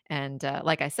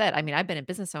like I said, I mean, I've been a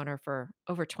business owner for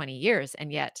over 20 years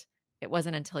and yet it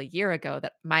wasn't until a year ago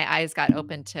that my eyes got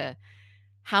open to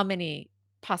how many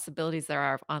possibilities there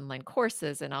are of online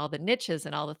courses and all the niches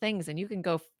and all the things, and you can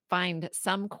go find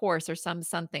some course or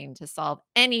something to solve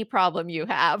any problem you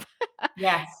have,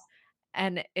 yes.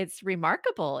 and it's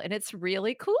remarkable, and it's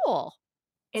really cool.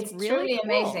 It's It's really truly cool.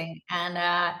 amazing. And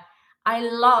I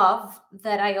love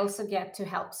that I also get to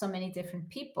help so many different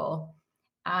people.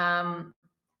 Um,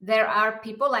 there are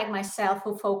people like myself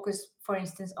who focus, for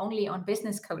instance, only on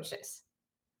business coaches.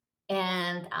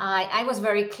 And I was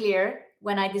very clear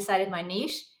when I decided my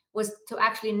niche was to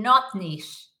actually not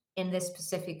niche in this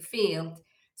specific field.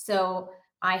 So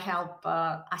I help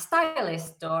a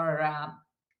stylist or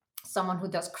someone who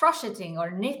does crocheting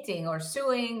or knitting or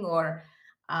sewing or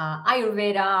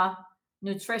Ayurveda,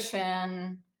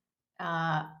 nutrition,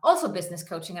 also business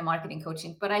coaching and marketing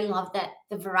coaching. But I love that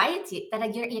the variety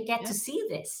that you get to Yep. see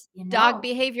this, Dog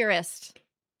behaviorist.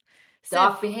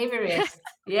 Dog Sif. behaviorist.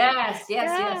 Yes, yes,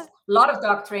 yes. Yeah. A lot of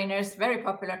dog trainers, very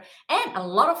popular. And a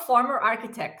lot of former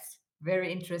architects.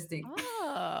 Very interesting.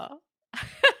 Oh.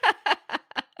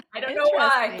 I don't know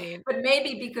why, Interesting. but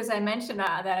maybe because I mentioned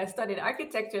that I studied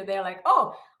architecture, they're like,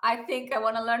 oh, I think I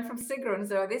want to learn from Sigrun.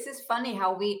 So this is funny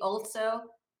how we also,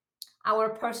 our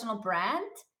personal brand,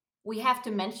 we have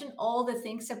to mention all the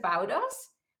things about us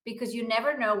because you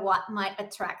never know what might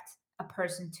attract a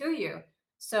person to you.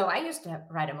 So I used to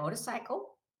ride a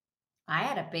motorcycle. I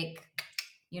had a big,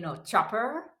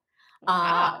 chopper.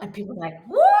 Wow. And people were like,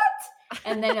 what?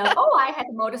 And then, oh, I had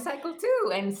a motorcycle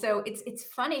too. And so it's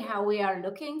funny how we are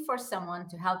looking for someone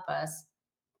to help us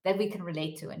that we can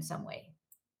relate to in some way.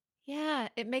 Yeah,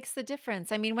 it makes the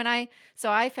difference. I mean,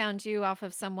 I found you off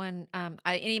of someone, an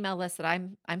email list that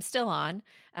I'm still on,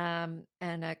 and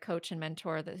a coach and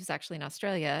mentor who's actually in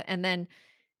Australia. And then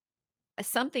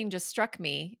something just struck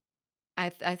me.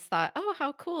 I thought, oh,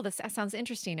 how cool! This sounds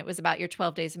interesting. It was about your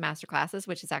 12 days of master classes,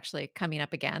 which is actually coming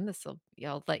up again.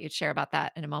 I'll let you share about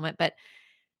that in a moment. But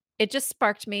it just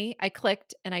sparked me. I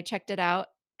clicked and I checked it out,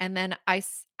 and then I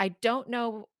don't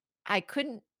know, I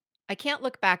couldn't I can't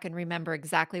look back and remember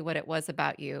exactly what it was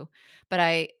about you, but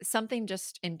I something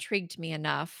just intrigued me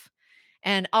enough.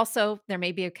 And also, there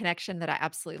may be a connection that I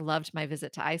absolutely loved my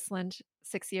visit to Iceland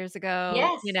 6 years ago,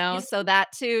 Yes, yes, so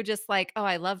that too, just like, "Oh,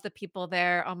 I love the people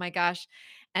there. Oh my gosh."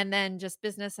 And then just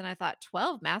business, and I thought,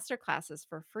 12 master classes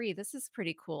for free. This is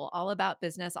pretty cool. All about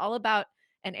business, all about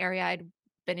an area I'd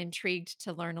been intrigued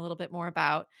to learn a little bit more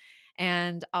about.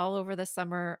 And all over the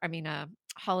summer, I mean,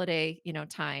 holiday,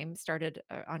 time started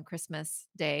on Christmas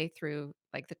Day through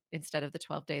like instead of the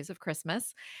 12 days of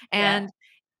Christmas. yeah. And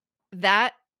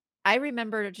that I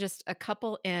remember just a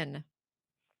couple in,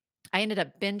 I ended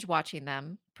up binge watching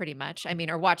them pretty much. I mean,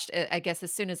 or watched, I guess,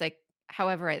 as soon as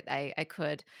however I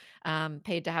could,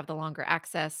 paid to have the longer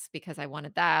access because I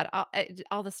wanted that,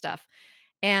 all the stuff.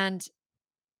 And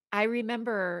I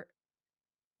remember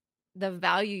the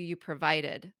value you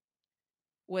provided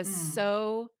was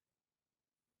Mm,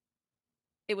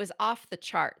 it was off the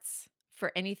charts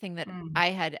for anything that mm,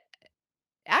 I had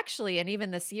actually, and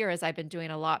even this year as I've been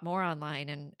doing a lot more online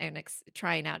and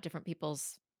trying out different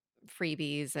people's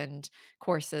freebies and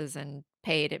courses and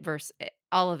paid at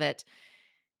all of it,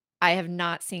 I have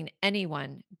not seen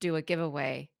anyone do a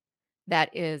giveaway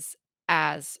that is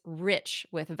as rich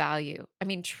with value. I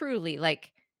mean, truly,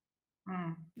 like,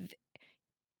 mm.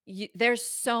 there's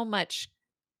so much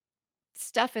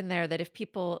stuff in there that if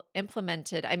people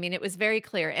implemented, I mean, it was very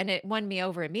clear and it won me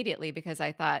over immediately because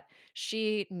I thought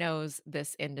she knows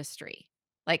this industry.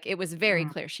 Like it was very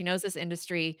Mm. clear. She knows this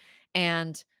industry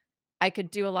and I could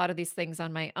do a lot of these things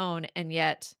on my own and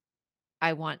yet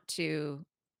I want to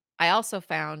I also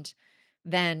found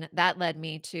then that led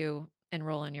me to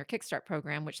enroll in your Kickstart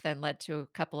program, which then led to a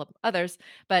couple of others,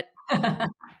 but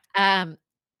um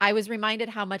I was reminded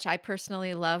how much I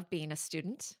personally love being a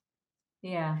student.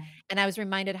 Yeah. And I was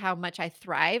reminded how much I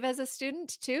thrive as a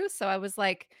student too, so I was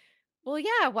like, "Well,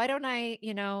 yeah, why don't I,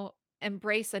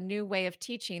 embrace a new way of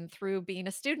teaching through being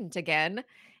a student again?"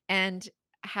 And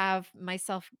have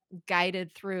myself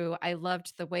guided through. I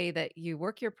loved the way that you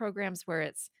work your programs where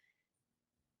it's,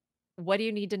 what do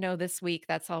you need to know this week?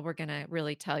 That's all we're gonna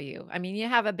really tell you. I mean, you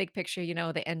have a big picture, you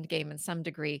know, the end game in some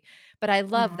degree, but I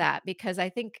love Mhm, that because I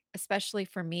think, especially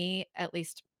for me, at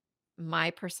least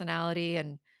my personality,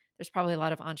 and there's probably a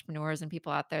lot of entrepreneurs and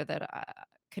people out there that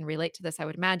can relate to this, I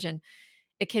would imagine,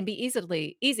 it can be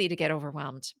easy to get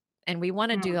overwhelmed. And we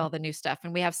want to do mm, all the new stuff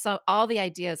and we have so all the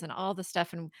ideas and all the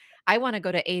stuff. And I want to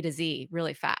go to A to Z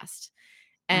really fast.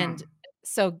 And mm,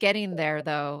 so getting there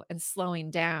though and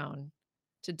slowing down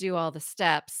to do all the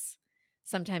steps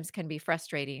sometimes can be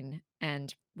frustrating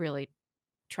and really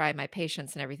try my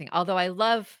patience and everything. Although I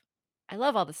love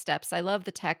all the steps. I love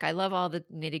the tech. I love all the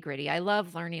nitty-gritty. I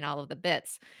love learning all of the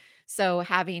bits. So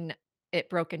having it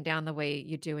broken down the way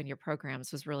you do in your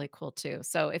programs was really cool too.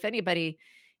 So if anybody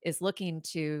is looking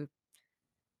to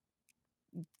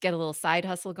get a little side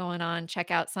hustle going on,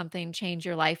 check out something, change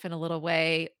your life in a little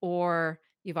way, or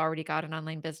you've already got an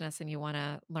online business and you want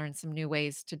to learn some new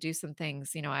ways to do some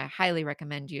things, I highly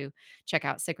recommend you check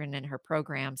out Sigrun and her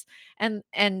programs. And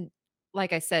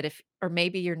like I said, if or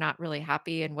maybe you're not really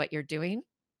happy in what you're doing,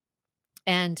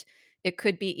 and it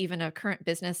could be even a current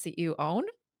business that you own,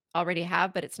 already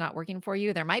have, but it's not working for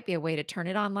you. There might be a way to turn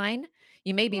it online.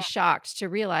 You may be yeah, shocked to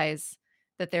realize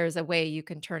that there's a way you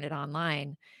can turn it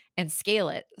online and scale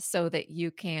it so that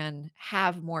you can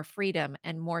have more freedom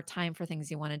and more time for things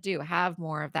you want to do, have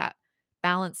more of that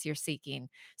balance you're seeking.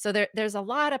 So there's a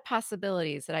lot of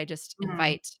possibilities that I just mm.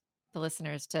 invite the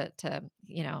listeners to,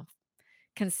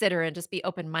 consider and just be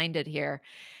open-minded here.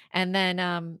 And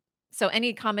then, so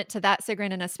any comment to that,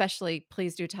 Sigrun, and especially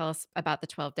please do tell us about the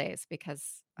 12 days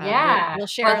because, Yeah. we'll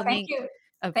share Well, a link,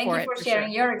 thank for you it for for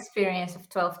sharing sure. your experience of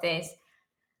 12 days.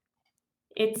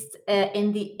 It's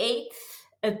in the eighth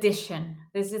edition.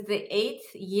 This is the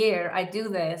eighth year I do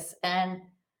this. And,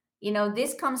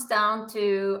 this comes down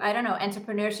to, I don't know,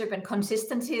 entrepreneurship and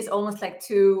consistency is almost like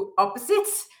two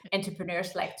opposites.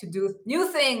 Entrepreneurs like to do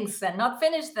new things and not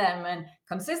finish them, and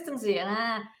consistency.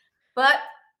 But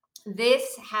this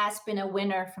has been a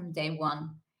winner from day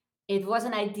one. It was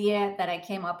an idea that I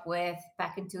came up with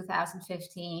back in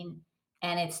 2015,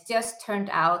 and it's just turned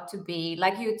out to be,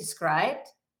 like you described,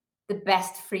 the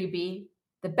best freebie,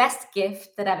 the best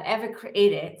gift that I've ever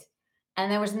created.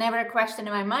 And there was never a question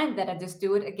in my mind that I just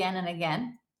do it again and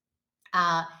again.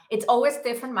 It's always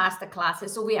different master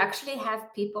classes. So we actually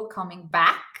have people coming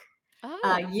back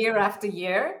Oh, year after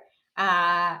year.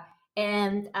 Uh,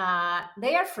 and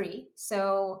they are free.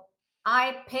 So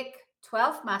I pick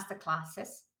 12 master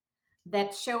classes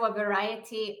that show a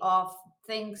variety of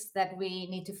things that we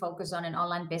need to focus on in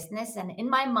online business. And in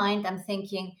my mind, I'm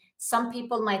thinking some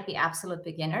people might be absolute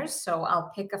beginners. So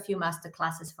I'll pick a few master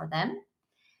classes for them.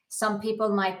 Some people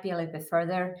might be a little bit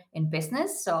further in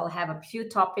business. So I'll have a few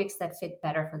topics that fit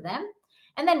better for them.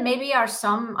 And then maybe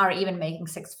some are even making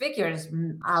six figures.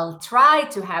 I'll try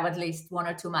to have at least one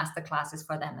or two master classes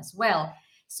for them as well.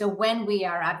 So when we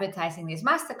are advertising these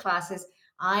master classes,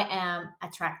 I am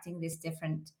attracting these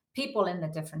different people in the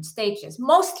different stages,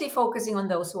 mostly focusing on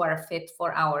those who are fit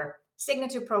for our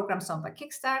signature program, Some by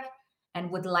Kickstart, and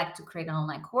would like to create an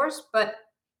online course. But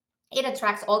it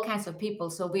attracts all kinds of people.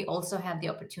 So we also have the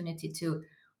opportunity to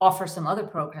offer some other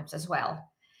programs as well.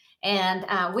 And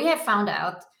we have found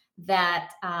out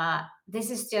that this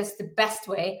is just the best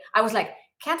way. I was like,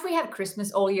 can't we have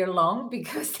Christmas all year long?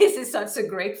 Because this is such a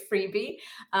great freebie.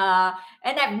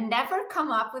 And I've never come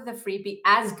up with a freebie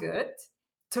as good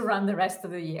to run the rest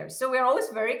of the year. So we're always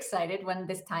very excited when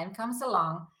this time comes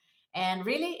along. And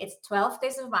really, it's 12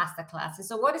 days of masterclasses.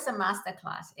 So, what is a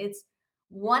masterclass? It's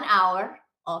 1 hour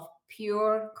of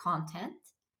pure content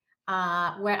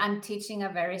where I'm teaching a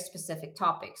very specific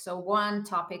topic. So, one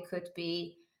topic could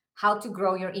be how to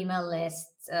grow your email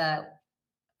list,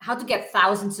 how to get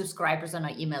 1,000 subscribers on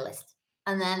an email list.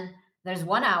 And then there's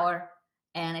 1 hour,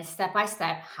 and it's step by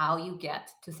step how you get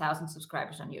to 1,000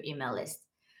 subscribers on your email list.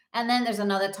 And then there's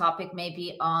another topic,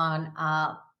 maybe on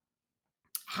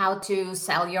how to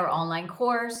sell your online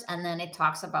course, and then it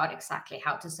talks about exactly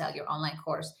how to sell your online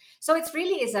course. So it's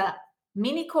really is a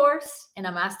mini course in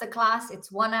a master class.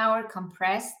 It's 1 hour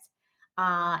compressed,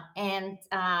 and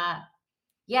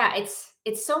yeah,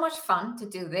 it's so much fun to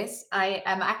do this. I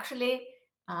am actually,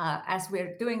 as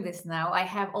we're doing this now, I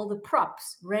have all the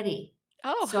props ready.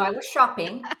 oh, So I was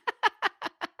shopping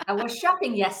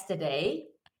yesterday,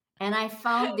 and I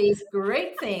found these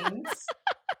great things,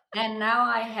 and now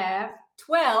I have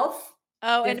 12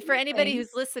 oh, and for different anybody things.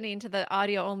 who's listening to the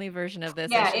audio only version of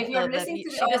this, I Yeah, should if tell you're that listening to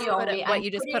the she just audio put only, what I'm you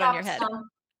just putting put on up your head. some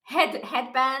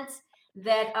headbands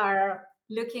that are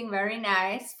looking very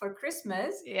nice for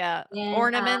Christmas. Yeah. And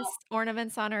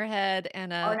Ornaments on her head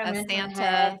and a ornaments on head.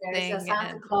 Santa There's a thing Santa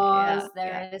and yeah, Claus.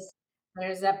 yeah.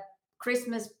 There's a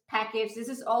Christmas package. This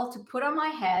is all to put on my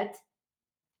head.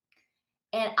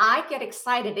 And I get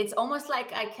excited. It's almost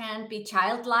like I can be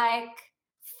childlike,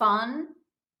 fun,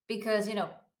 because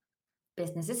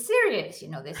business is serious.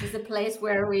 This is a place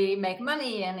where we make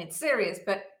money and it's serious,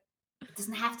 but it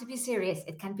doesn't have to be serious.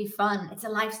 It can be fun. It's a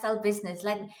lifestyle business.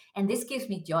 And this gives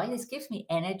me joy. This gives me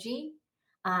energy.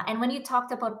 And when you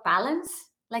talked about balance,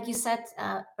 like you said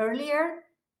earlier,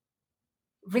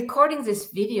 recording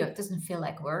this video doesn't feel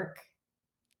like work.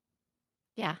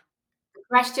 Yeah. The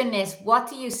question is, what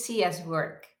do you see as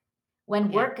work? When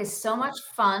Yeah. work is so much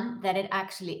fun that it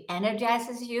actually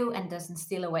energizes you and doesn't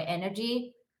steal away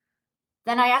energy,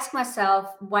 then I ask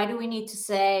myself, why do we need to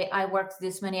say I worked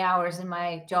this many hours in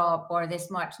my job or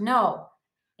this much? No.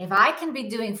 If I can be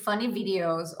doing funny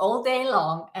videos all day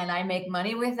long and I make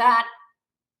money with that,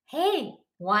 hey,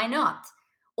 why not?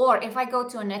 Or if I go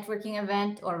to a networking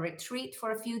event or retreat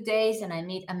for a few days and I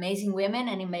meet amazing women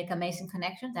and you make amazing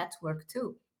connections, that's work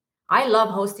too. I love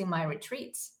hosting my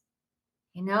retreats.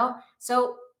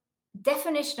 So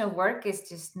definition of work is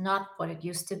just not what it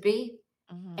used to be.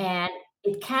 Mhm. And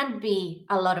it can be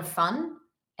a lot of fun,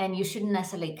 and you shouldn't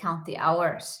necessarily count the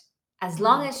hours. As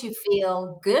long Mhm. as you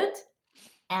feel good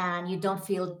and you don't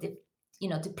feel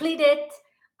depleted.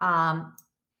 um,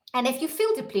 and if you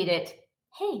feel depleted,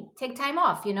 hey, take time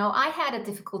off. I had a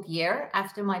difficult year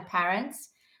after my parents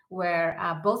were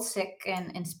both sick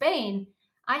in Spain.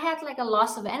 I had like a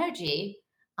loss of energy.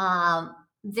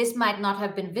 This might not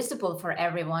have been visible for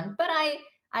everyone, but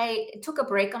I took a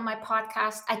break on my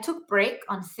podcast. I took break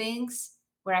on things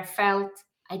where I felt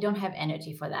I don't have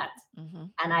energy for that.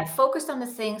 Mhm. And I focused on the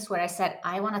things where I said,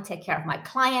 I want to take care of my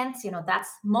clients. That's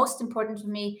most important to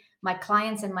me, my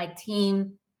clients and my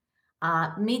team.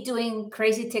 Me doing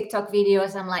crazy TikTok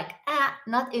videos, I'm like,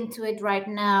 not into it right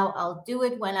now. I'll do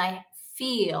it when I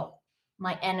feel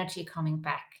my energy coming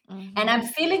back. And Mhm. I'm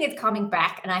feeling it coming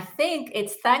back. And I think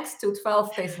it's thanks to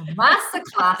 12 days of master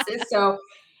classes. So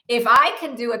if I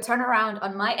can do a turnaround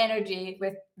on my energy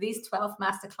with these 12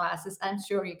 master classes, I'm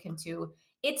sure you can too.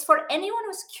 It's for anyone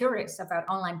who's curious about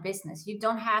online business. You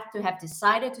don't have to have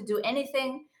decided to do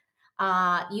anything.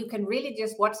 You can really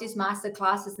just watch these master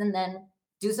classes and then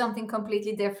do something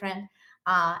completely different.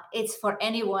 It's for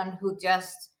anyone who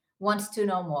just wants to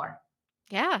know more.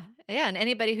 Yeah, yeah, and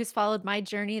anybody who's followed my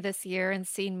journey this year and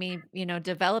seen me,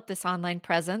 develop this online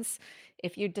presence,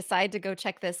 if you decide to go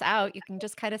check this out, you can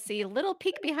just kind of see a little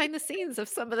peek behind the scenes of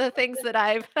some of the things that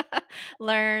I've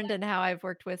learned and how I've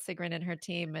worked with Sigrun and her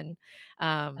team and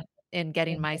in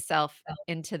getting myself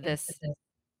into this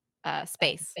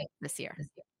space this year.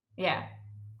 Yeah,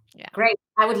 Yeah, great.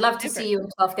 I would love to super. see you in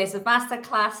 12 days of master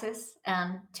classes.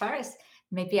 And Charis,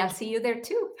 maybe I'll see you there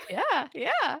too. Yeah,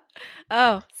 yeah.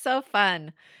 Oh, so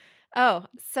fun. Oh,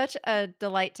 such a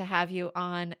delight to have you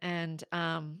on, and,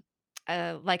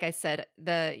 like I said,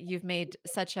 you've made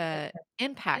such a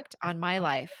impact on my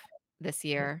life this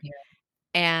year,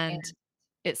 and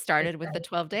it started with the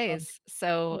 12 days,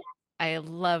 so I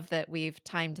love that we've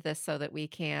timed this so that we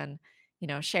can,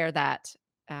 share that,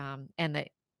 and that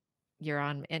you're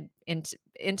on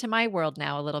into my world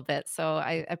now a little bit, so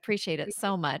I appreciate it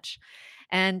so much.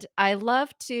 And I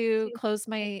love to close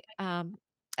my,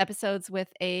 episodes with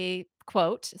a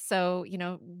quote. So,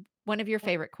 one of your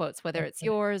favorite quotes, whether it's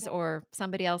yours or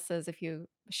somebody else's, if you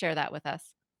share that with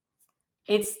us.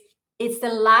 It's it's the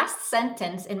last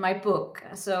sentence in my book.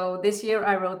 So this year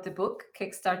I wrote the book,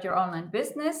 Kickstart Your Online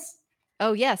Business.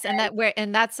 Oh, yes,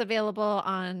 and that's available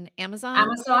on Amazon?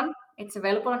 Amazon. It's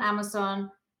available on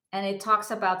Amazon, and it talks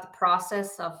about the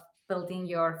process of building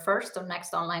your first or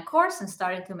next online course and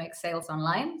starting to make sales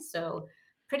online. So,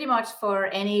 pretty much for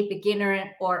any beginner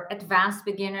or advanced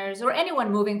beginners or anyone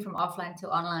moving from offline to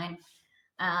online.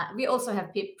 We also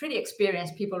have pretty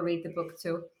experienced people read the book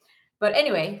too. But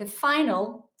anyway, the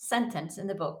final sentence in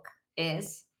the book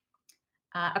is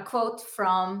a quote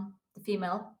from the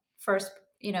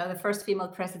the first female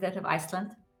president of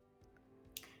Iceland.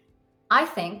 I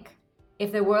think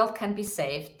if the world can be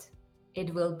saved,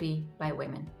 it will be by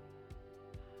women.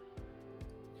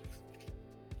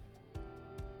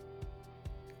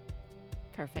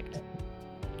 Perfect.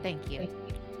 Thank you.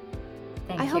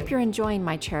 I Thank hope you. you're enjoying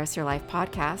my Cherish Your Life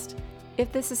podcast.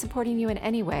 If this is supporting you in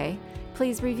any way,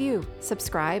 please review,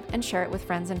 subscribe, and share it with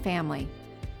friends and family.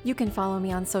 You can follow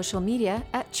me on social media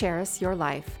at Cherish Your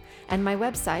Life, and my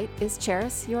website is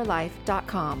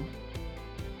cherishyourlife.com.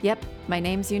 Yep, my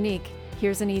name's unique.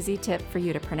 Here's an easy tip for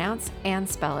you to pronounce and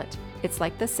spell it. It's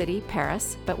like the city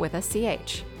Paris, but with a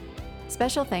CH.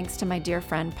 Special thanks to my dear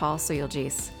friend Paul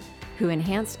Suyelgees, who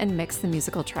enhanced and mixed the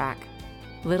musical track.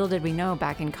 Little did we know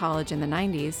back in college in the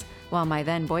 90s, while my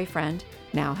then boyfriend,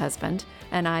 now husband,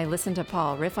 and I listened to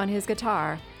Paul riff on his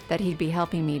guitar, that he'd be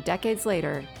helping me decades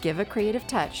later give a creative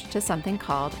touch to something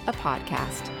called a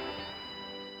podcast.